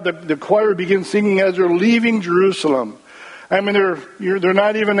the choir begins singing as they're leaving Jerusalem. I mean, they're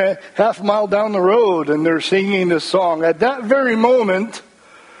not even a half mile down the road, and they're singing this song. At that very moment,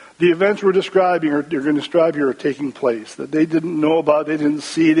 the events we're describing, or they're going to describe here, are taking place. That they didn't know about, they didn't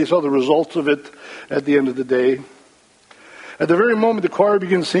see, they saw the results of it at the end of the day. At the very moment the choir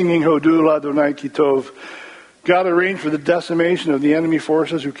begins singing, Hodul Adonai Kitov, God arranged for the decimation of the enemy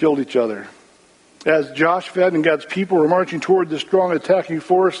forces who killed each other. As Joshua and God's people were marching toward this strong attacking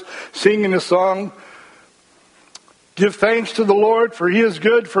force, singing this song, give thanks to the Lord, for he is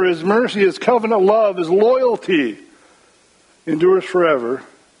good, for his mercy, his covenant love, his loyalty endures forever.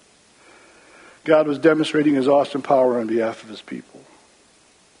 God was demonstrating his awesome power on behalf of his people.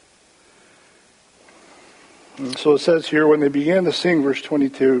 And so it says here, when they began to sing, verse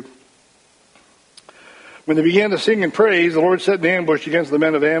 22, when they began to sing and praise, the Lord set an ambush against the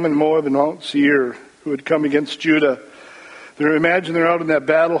men of Ammon, Moab, and Mount Seir, who had come against Judah. Imagine they're out in that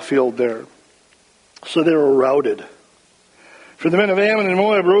battlefield there. So they were routed. For the men of Ammon and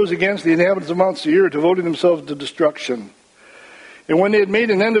Moab rose against the inhabitants of Mount Seir, devoting themselves to destruction. And when they had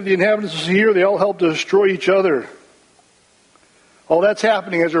made an end of the inhabitants of Seir, they all helped to destroy each other. All that's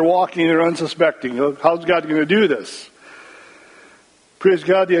happening as they're walking, they're unsuspecting. How's God going to do this? Praise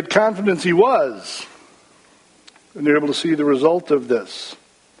God, they had confidence he was. And they're able to see the result of this.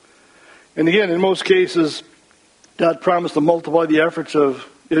 And again, in most cases, God promised to multiply the efforts of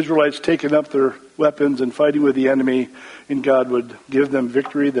Israelites taking up their weapons and fighting with the enemy, and God would give them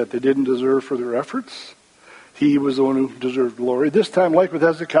victory that they didn't deserve for their efforts. He was the one who deserved glory. This time, like with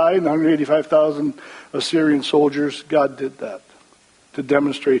Hezekiah and the 185,000 Assyrian soldiers, God did that to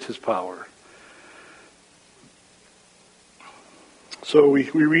demonstrate his power. So we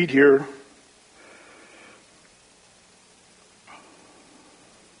read here,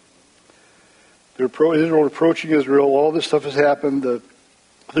 Israel approaching Israel. All this stuff has happened.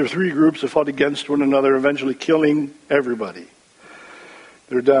 There are three groups that fought against one another, eventually killing everybody.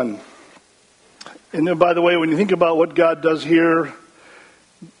 They're done. And then, by the way, when you think about what God does here,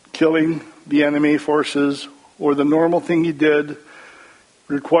 killing the enemy forces, or the normal thing he did,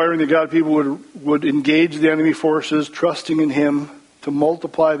 requiring that God people would engage the enemy forces, trusting in him to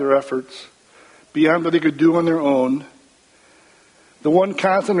multiply their efforts beyond what they could do on their own. The one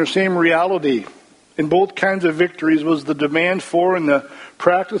constant or same reality in both kinds of victories was the demand for and the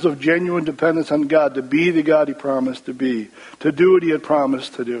practice of genuine dependence on God, to be the God he promised to be, to do what he had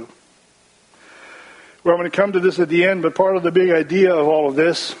promised to do. Well, I'm going to come to this at the end, but part of the big idea of all of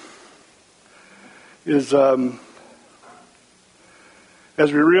this is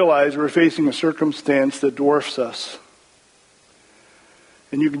as we realize we're facing a circumstance that dwarfs us.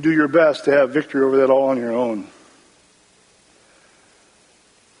 And you can do your best to have victory over that all on your own.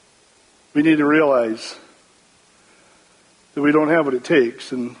 We need to realize that we don't have what it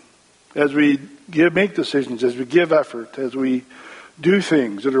takes. And as we make decisions, as we give effort, as we do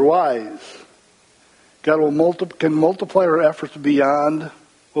things that are wise, God can multiply our efforts beyond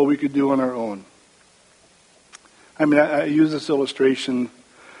what we could do on our own. I mean, I use this illustration.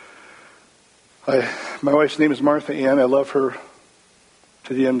 My wife's name is Martha Ann. I love her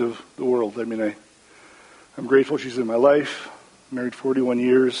to the end of the world. I mean, I'm grateful she's in my life. Married 41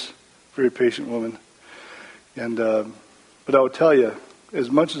 years. Very patient woman. And but I will tell you, as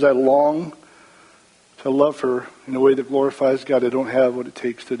much as I long to love her in a way that glorifies God, I don't have what it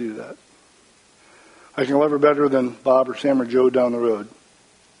takes to do that. I can love her better than Bob or Sam or Joe down the road.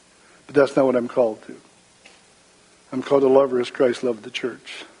 But that's not what I'm called to. I'm called to love her as Christ loved the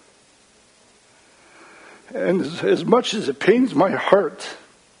church. And as much as it pains my heart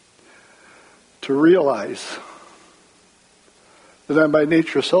to realize that I'm by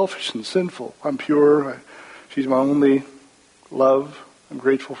nature selfish and sinful, I'm pure, she's my only love, I'm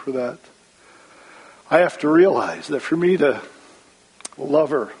grateful for that. I have to realize that for me to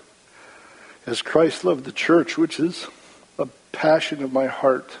love her as Christ loved the church, which is a passion of my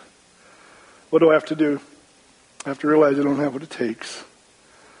heart, what do I have to do? I have to realize I don't have what it takes.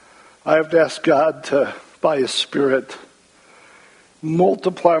 I have to ask God to, by his Spirit,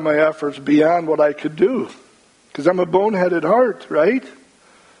 multiply my efforts beyond what I could do. Because I'm a boneheaded heart, right?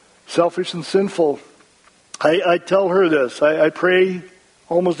 Selfish and sinful. I tell her this. I pray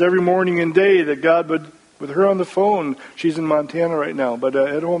almost every morning and day that God would, with her on the phone, she's in Montana right now, but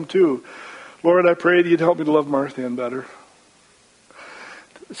at home too. Lord, I pray that you'd help me to love Martha Ann better.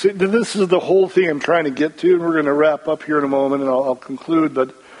 See, this is the whole thing I'm trying to get to, and we're going to wrap up here in a moment, and I'll conclude.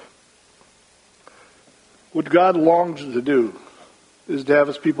 But what God longs to do is to have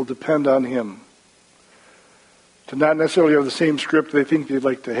his people depend on him, to not necessarily have the same script they think they'd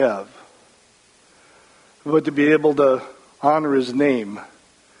like to have, but to be able to honor his name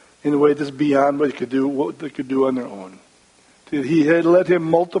in a way that's beyond what they could do on their own. He had let him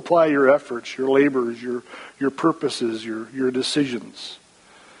multiply your efforts, your labors, your purposes, your decisions,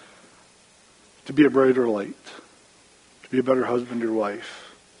 to be a brighter light, to be a better husband or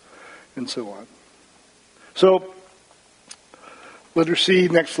wife, and so on. So, letter C,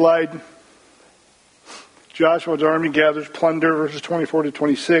 next slide. Joshua's army gathers plunder, verses 24 to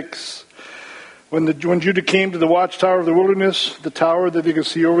 26. When Judah came to the watchtower of the wilderness, the tower that they could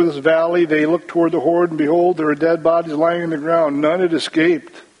see over this valley, they looked toward the horde, and behold, there were dead bodies lying on the ground. None had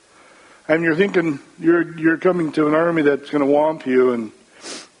escaped. And you're thinking you're coming to an army that's going to whomp you, and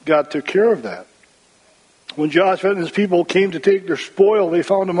God took care of that. When Joshua and his people came to take their spoil, they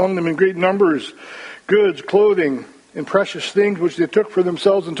found among them in great numbers goods, clothing, and precious things which they took for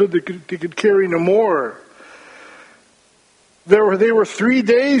themselves until they could carry no more. They were 3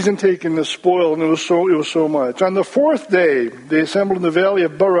 days in taking the spoil, and it was so much. On the fourth day, they assembled in the valley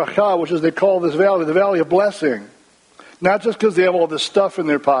of Barakah, which is they call this valley the valley of blessing. Not just because they have all this stuff in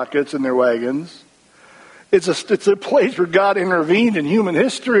their pockets and their wagons. It's a place where God intervened in human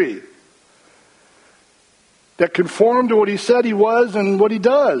history that conformed to what he said he was and what he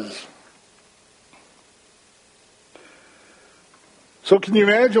does. So can you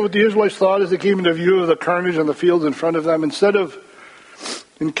imagine what the Israelites thought as they came into view of the carnage on the fields in front of them? Instead of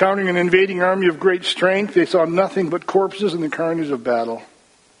encountering an invading army of great strength, they saw nothing but corpses and the carnage of battle.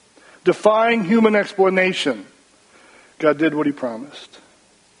 Defying human explanation, God did what he promised.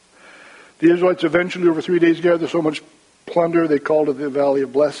 The Israelites eventually, over 3 days, gathered so much plunder, they called it the Valley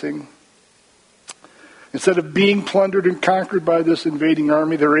of Blessing. Instead of being plundered and conquered by this invading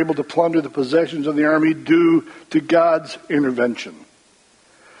army, they were able to plunder the possessions of the army due to God's intervention.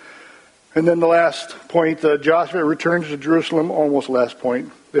 And then the last point, Joshua returns to Jerusalem, almost last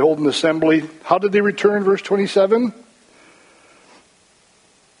point. They hold an assembly. How did they return? Verse 27.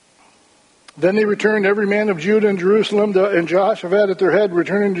 Then they returned, every man of Judah and Jerusalem, and Joshua at their head,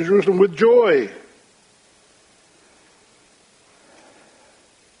 returning to Jerusalem with joy.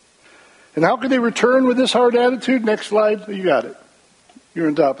 And how could they return with this hard attitude? Next slide. You got it. You're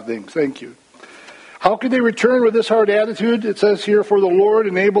on top of things. Thank you. How could they return with this hard attitude? It says here, for the Lord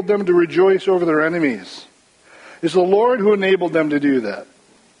enabled them to rejoice over their enemies. It's the Lord who enabled them to do that.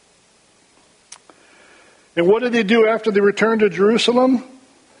 And what did they do after they returned to Jerusalem?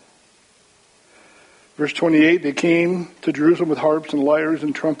 Verse 28, they came to Jerusalem with harps and lyres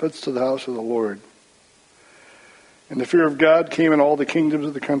and trumpets to the house of the Lord. And the fear of God came in all the kingdoms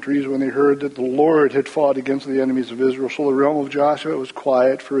of the countries when they heard that the Lord had fought against the enemies of Israel. So the realm of Joshua was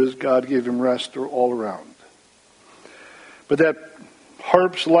quiet, for his God gave him rest all around. But that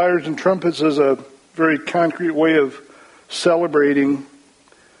harps, lyres, and trumpets is a very concrete way of celebrating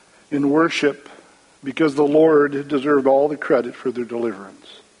in worship, because the Lord deserved all the credit for their deliverance.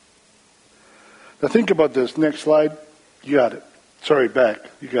 Now think about this. Next slide. You got it. Sorry, back.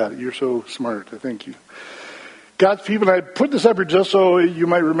 You got it. You're so smart. Thank you. God's people, and I put this up here just so you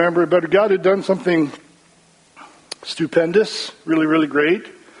might remember it better. God had done something stupendous, really, really great.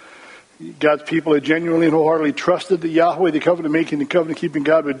 God's people had genuinely and wholeheartedly trusted that Yahweh, the covenant-making, the covenant-keeping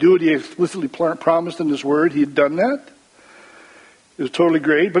God, would do what he explicitly promised in his word. He had done that. It was totally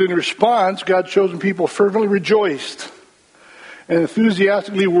great. But in response, God's chosen people fervently rejoiced and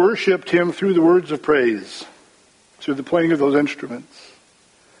enthusiastically worshipped him through the words of praise, through the playing of those instruments.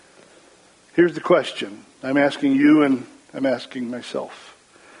 Here's the question. I'm asking you and I'm asking myself.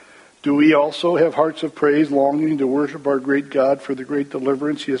 Do we also have hearts of praise, longing to worship our great God for the great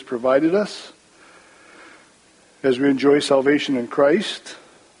deliverance he has provided us as we enjoy salvation in Christ,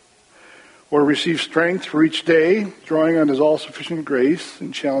 or receive strength for each day, drawing on his all-sufficient grace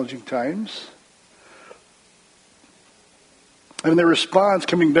in challenging times? And their response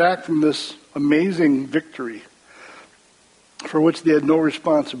coming back from this amazing victory for which they had no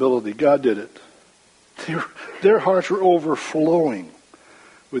responsibility, God did it. Their hearts were overflowing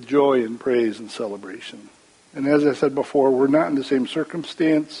with joy and praise and celebration. And as I said before, we're not in the same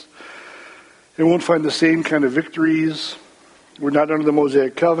circumstance. We won't find the same kind of victories. We're not under the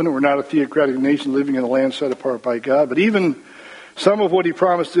Mosaic covenant. We're not a theocratic nation living in a land set apart by God. But even some of what he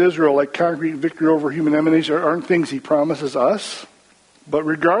promised to Israel, like concrete victory over human enemies, aren't things he promises us. But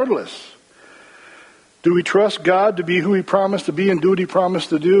regardless, do we trust God to be who he promised to be and do what he promised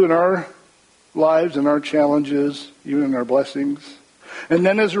to do in our lives and our challenges, even in our blessings? And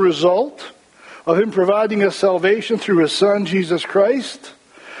then as a result of him providing us salvation through his Son, Jesus Christ,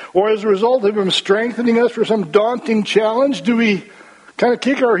 or as a result of him strengthening us for some daunting challenge, do we kind of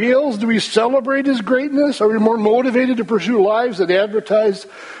kick our heels? Do we celebrate his greatness? Are we more motivated to pursue lives that advertise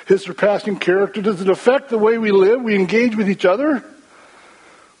his surpassing character? Does it affect the way we live, we engage with each other,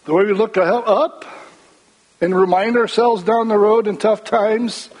 the way we look up and remind ourselves down the road in tough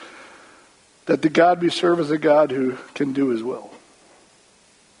times that the God we serve is a God who can do his will?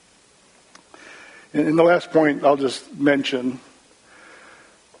 And the last point I'll just mention,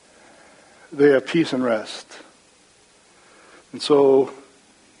 they have peace and rest. And so,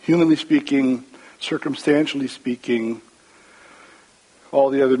 humanly speaking, circumstantially speaking, all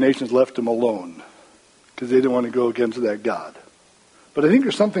the other nations left him alone because they didn't want to go against that God. But I think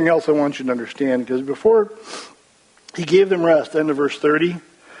there's something else I want you to understand, because before he gave them rest, end of verse 30,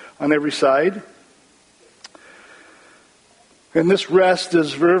 on every side. And this rest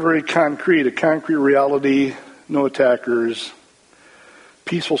is very, very concrete, a concrete reality, no attackers,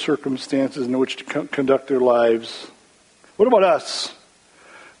 peaceful circumstances in which to conduct their lives. What about us?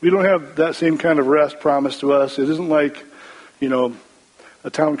 We don't have that same kind of rest promised to us. It isn't like, a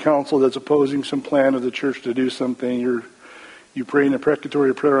town council that's opposing some plan of the church to do something. You pray an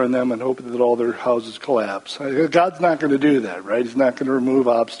imprecatory prayer on them and hope that all their houses collapse. God's not going to do that, right? He's not going to remove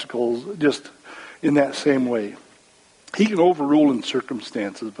obstacles just in that same way. He can overrule in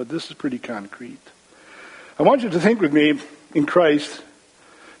circumstances, but this is pretty concrete. I want you to think with me in Christ.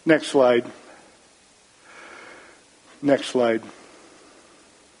 Next slide. Next slide.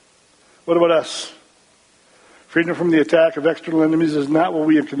 What about us? Freedom from the attack of external enemies is not what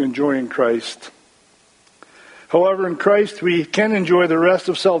we can enjoy in Christ. However, in Christ we can enjoy the rest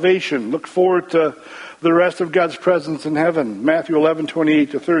of salvation. Look forward to the rest of God's presence in heaven. Matthew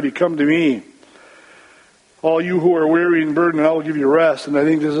 11:28-30. Come to me, all you who are weary and burdened, and I will give you rest. And I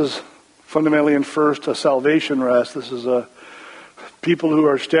think this is fundamentally and first a salvation rest. This is a people who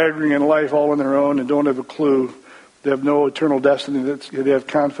are staggering in life all on their own and don't have a clue. They have no eternal destiny that they have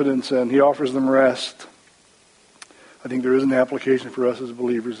confidence in. He offers them rest. I think there is an application for us as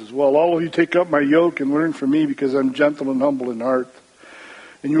believers as well. All of you take up my yoke and learn from me, because I'm gentle and humble in heart.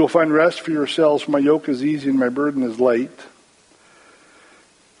 And you will find rest for yourselves, for my yoke is easy and my burden is light.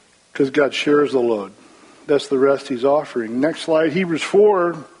 Because God shares the load. That's the rest he's offering. Next slide. Hebrews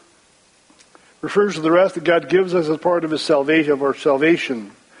 4 refers to the rest that God gives us as part of his salvation, of our salvation.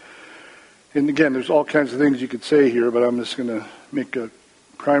 And again, there's all kinds of things you could say here, but I'm just going to make a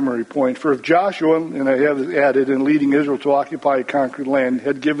primary point. For if Joshua, and I have it added, in leading Israel to occupy a conquered land,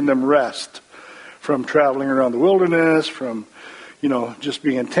 had given them rest from traveling around the wilderness, from, just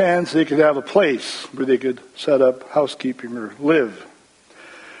being in tents, they could have a place where they could set up housekeeping or live.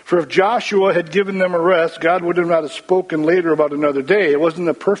 For if Joshua had given them a rest, God would have not have spoken later about another day. It wasn't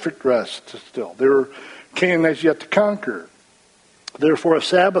a perfect rest still. There were Canaanites yet to conquer. Therefore, a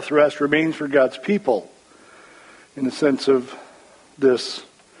Sabbath rest remains for God's people, in the sense of this,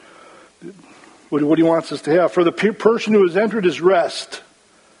 what he wants us to have. For the person who has entered his rest,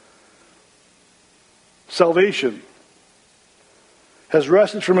 salvation, has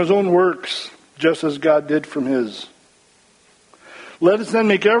rested from his own works, just as God did from his. Let us then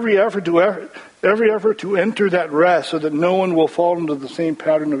make every effort to enter that rest, so that no one will fall into the same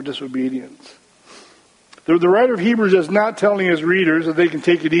pattern of disobedience. The writer of Hebrews is not telling his readers that they can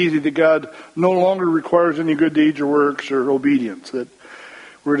take it easy, that God no longer requires any good deeds or works or obedience, that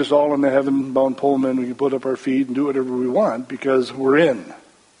we're just all in the heaven-bound Pullman, we can put up our feet and do whatever we want because we're in.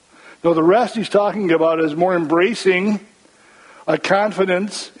 No, the rest he's talking about is more embracing a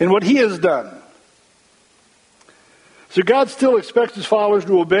confidence in what he has done. So God still expects his followers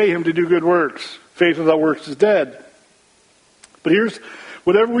to obey him, to do good works. Faith without works is dead. But here's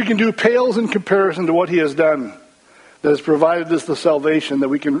whatever we can do pales in comparison to what he has done, that has provided us the salvation that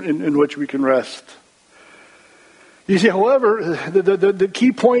we can, in which we can rest. You see, however, the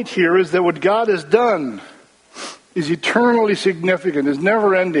key point here is that what God has done is eternally significant, is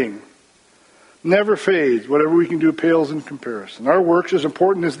never ending, never fades. Whatever we can do pales in comparison. Our works, as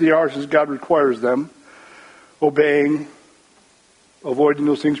important as they are, as God requires them, obeying, avoiding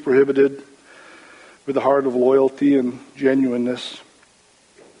those things prohibited, with a heart of loyalty and genuineness.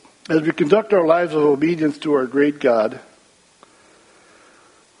 As we conduct our lives of obedience to our great God,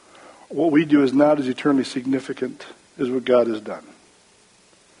 what we do is not as eternally significant as what God has done.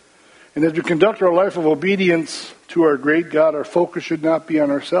 And as we conduct our life of obedience to our great God, our focus should not be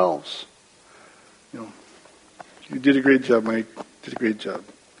on ourselves. You did a great job, Mike. Did a great job.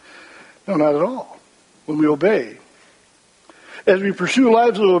 No, not at all. When we obey. As we pursue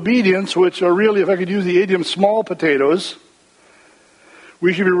lives of obedience, which are really, if I could use the idiom, small potatoes,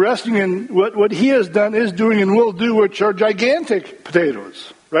 We should be resting in what he has done, is doing, and will do, which are gigantic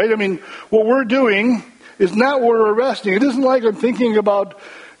potatoes, right? I mean, what we're doing is not where we're resting. It isn't like I'm thinking about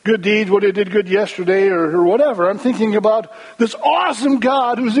good deeds, what I did good yesterday or whatever. I'm thinking about this awesome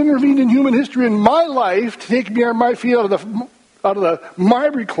God who's intervened in human history in my life to take me on my feet out of the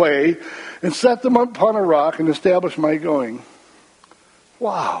miry clay and set them upon a rock and establish my going.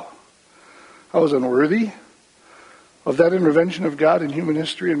 Wow. I was unworthy of that intervention of God in human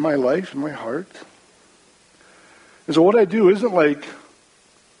history in my life, in my heart. And so what I do isn't like, do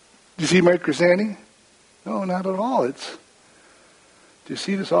you see Mike Grisanti? No, not at all. It's, do you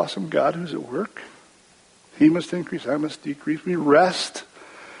see this awesome God who's at work? He must increase, I must decrease. We rest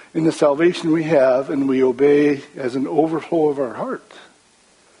in the salvation we have, and we obey as an overflow of our heart.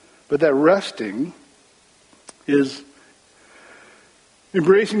 But that resting is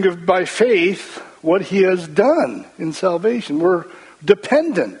embracing by faith what he has done in salvation. We're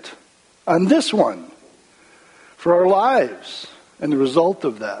dependent on this one for our lives. And the result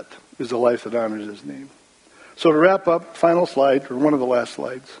of that is a life that honors his name. So to wrap up, final slide, or one of the last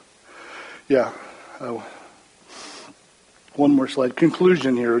slides. One more slide.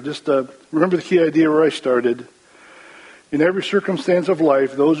 Conclusion here. Just remember the key idea where I started. In every circumstance of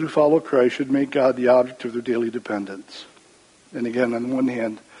life, those who follow Christ should make God the object of their daily dependence. And again, on the one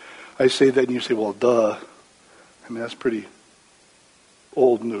hand, I say that and you say, well, duh. I mean, that's pretty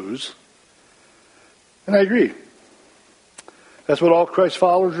old news. And I agree. That's what all Christ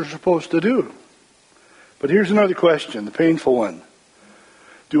followers are supposed to do. But here's another question, the painful one.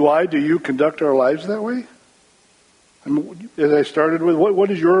 Do you conduct our lives that way? I mean, as I started with, what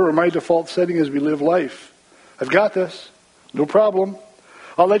is your or my default setting as we live life? I've got this. No problem.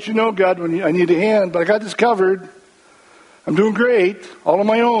 I'll let you know, God, when I need a hand, but I got this covered. I'm doing great, all on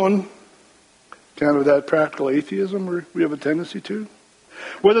my own. Kind of that practical atheism we have a tendency to.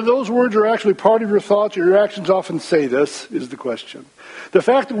 Whether those words are actually part of your thoughts or your actions often say this is the question. The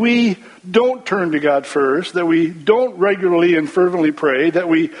fact that we don't turn to God first, that we don't regularly and fervently pray, that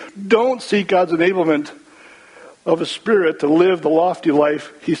we don't seek God's enablement of a spirit to live the lofty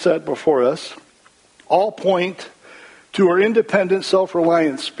life he set before us, all point to our independent,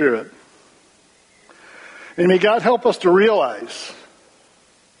 self-reliant spirit. And may God help us to realize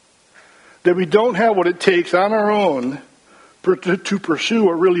that we don't have what it takes on our own to pursue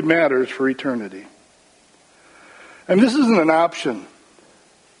what really matters for eternity. And this isn't an option.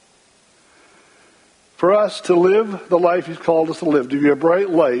 For us to live the life he's called us to live, to be a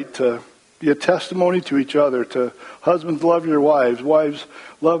bright light, to be a testimony to each other, to husbands love your wives, wives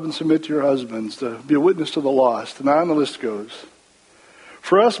love and submit to your husbands, to be a witness to the lost, and on the list goes.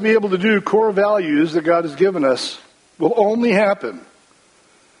 For us to be able to do core values that God has given us will only happen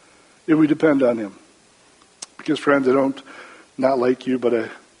if we depend on him. Because friends, I don't not like you, but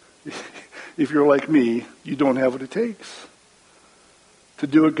if you're like me, you don't have what it takes to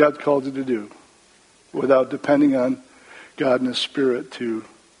do what God's called you to do without depending on God and his Spirit to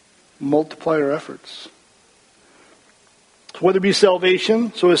multiply our efforts. So whether it be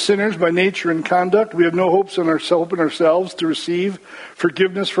salvation, so as sinners by nature and conduct, we have no hopes in ourselves to receive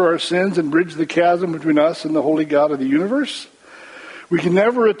forgiveness for our sins and bridge the chasm between us and the holy God of the universe. We can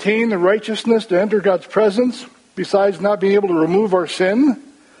never attain the righteousness to enter God's presence, besides not being able to remove our sin.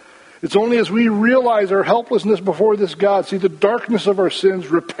 It's only as we realize our helplessness before this God, see the darkness of our sins,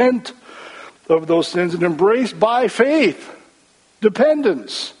 repent of those sins, and embrace by faith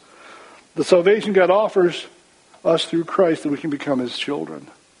dependence, the salvation God offers us through Christ, that we can become his children.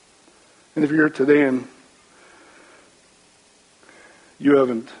 And if you're here today and you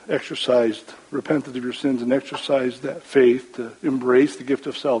haven't repented of your sins and exercised that faith to embrace the gift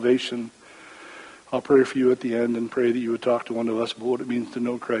of salvation, I'll pray for you at the end and pray that you would talk to one of us about what it means to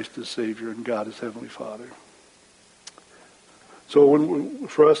know Christ as Savior and God as Heavenly Father. So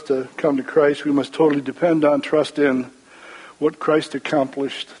for us to come to Christ, we must totally depend on, trust in what Christ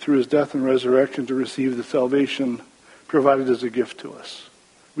accomplished through his death and resurrection to receive the salvation provided as a gift to us.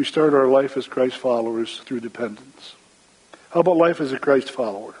 We start our life as Christ followers through dependence. How about life as a Christ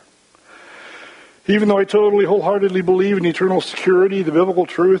follower? Even though I totally, wholeheartedly believe in eternal security, the biblical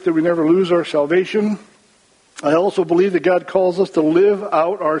truth that we never lose our salvation, I also believe that God calls us to live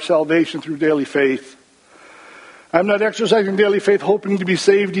out our salvation through daily faith. I'm not exercising daily faith hoping to be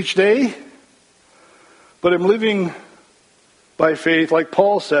saved each day, but I'm living by faith, like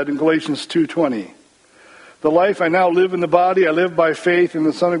Paul said in Galatians 2:20. The life I now live in the body, I live by faith in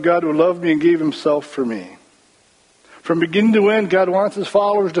the Son of God who loved me and gave himself for me. From beginning to end, God wants his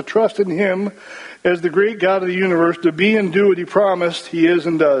followers to trust in him as the great God of the universe, to be and do what he promised he is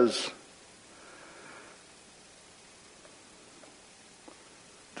and does.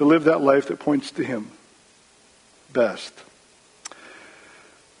 to live that life that points to him best.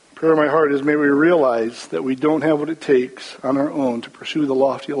 Prayer of my heart is, may we realize that we don't have what it takes on our own to pursue the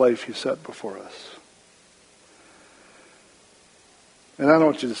lofty life he set before us. And I don't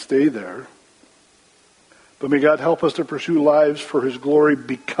want you to stay there, but may God help us to pursue lives for his glory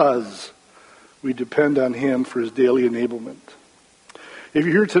because we depend on him for his daily enablement. If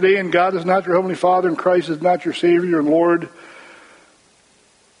you're here today and God is not your Heavenly Father and Christ is not your Savior and Lord,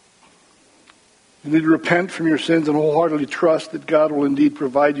 you need to repent from your sins and wholeheartedly trust that God will indeed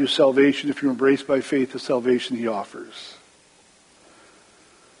provide you salvation if you embrace by faith the salvation he offers.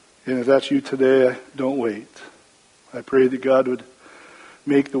 And if that's you today, don't wait. I pray that God would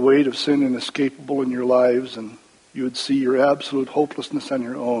make the weight of sin inescapable in your lives and you would see your absolute hopelessness on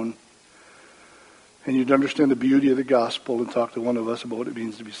your own. And you'd understand the beauty of the gospel and talk to one of us about what it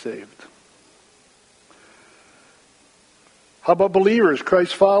means to be saved. How about believers,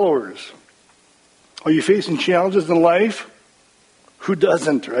 Christ followers? Are you facing challenges in life? Who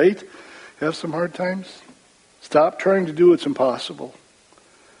doesn't, right? Have some hard times? Stop trying to do what's impossible.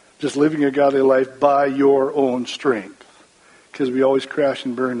 Just living a godly life by your own strength. Because we always crash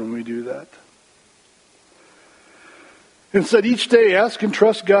and burn when we do that. Instead, each day, ask and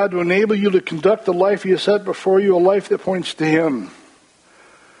trust God to enable you to conduct the life he has set before you, a life that points to him.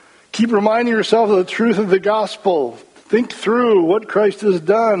 Keep reminding yourself of the truth of the gospel. Think through what Christ has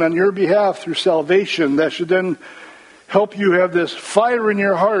done on your behalf through salvation. That should then help you have this fire in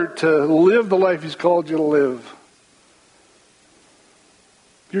your heart to live the life he's called you to live.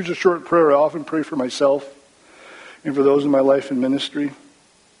 Here's a short prayer I often pray for myself and for those in my life and ministry.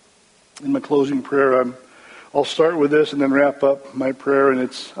 In my closing prayer, I'll start with this and then wrap up my prayer, and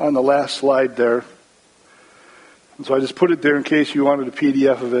it's on the last slide there. And so I just put it there in case you wanted a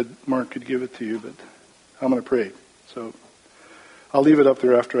PDF of it. Mark could give it to you, but I'm going to pray. So I'll leave it up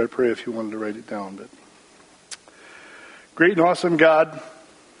there after I pray if you wanted to write it down. But great and awesome God,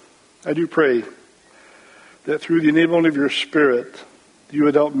 I do pray that through the enablement of your Spirit, you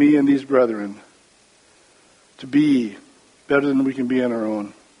would help me and these brethren to be better than we can be on our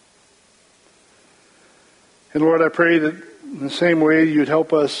own. And Lord, I pray that in the same way you'd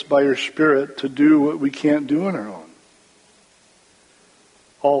help us by your Spirit to do what we can't do on our own.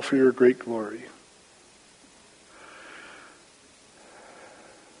 All for your great glory.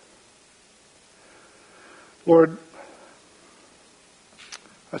 Lord,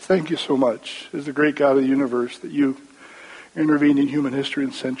 I thank you so much as the great God of the universe that you intervened in human history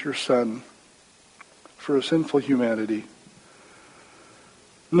and sent your Son for a sinful humanity.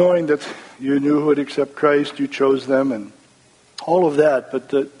 Knowing that you knew who would accept Christ, you chose them and all of that, but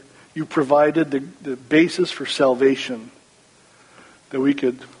that you provided the basis for salvation that we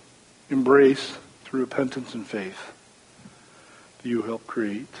could embrace through repentance and faith that you helped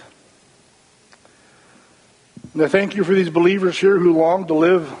create. And I thank you for these believers here who long to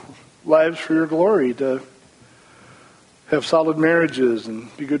live lives for your glory, to have solid marriages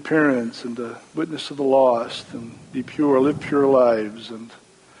and be good parents and to witness to the lost and be pure, live pure lives and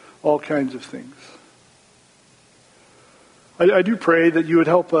all kinds of things. I do pray that you would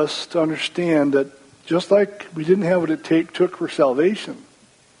help us to understand that just like we didn't have what it took for salvation,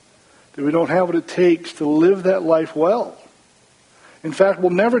 that we don't have what it takes to live that life well. In fact, we'll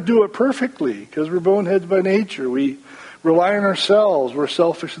never do it perfectly because we're boneheads by nature. We rely on ourselves. We're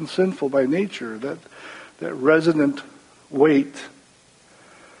selfish and sinful by nature. That resonant weight.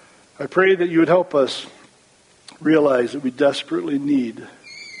 I pray that you would help us realize that we desperately need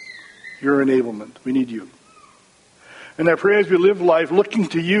your enablement. We need you. And I pray as we live life looking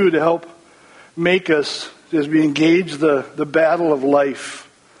to you to help make us, as we engage the battle of life,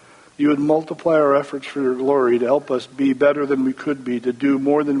 you would multiply our efforts for your glory to help us be better than we could be, to do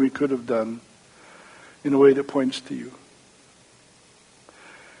more than we could have done in a way that points to you.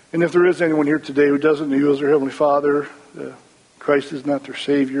 And if there is anyone here today who doesn't know you as their Heavenly Father, Christ is not their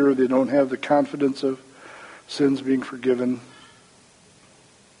Savior, they don't have the confidence of sins being forgiven,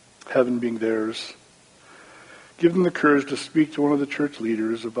 heaven being theirs, give them the courage to speak to one of the church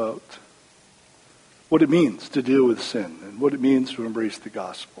leaders about what it means to deal with sin and what it means to embrace the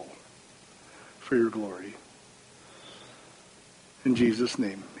gospel for your glory. In Jesus'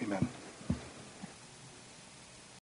 name, amen.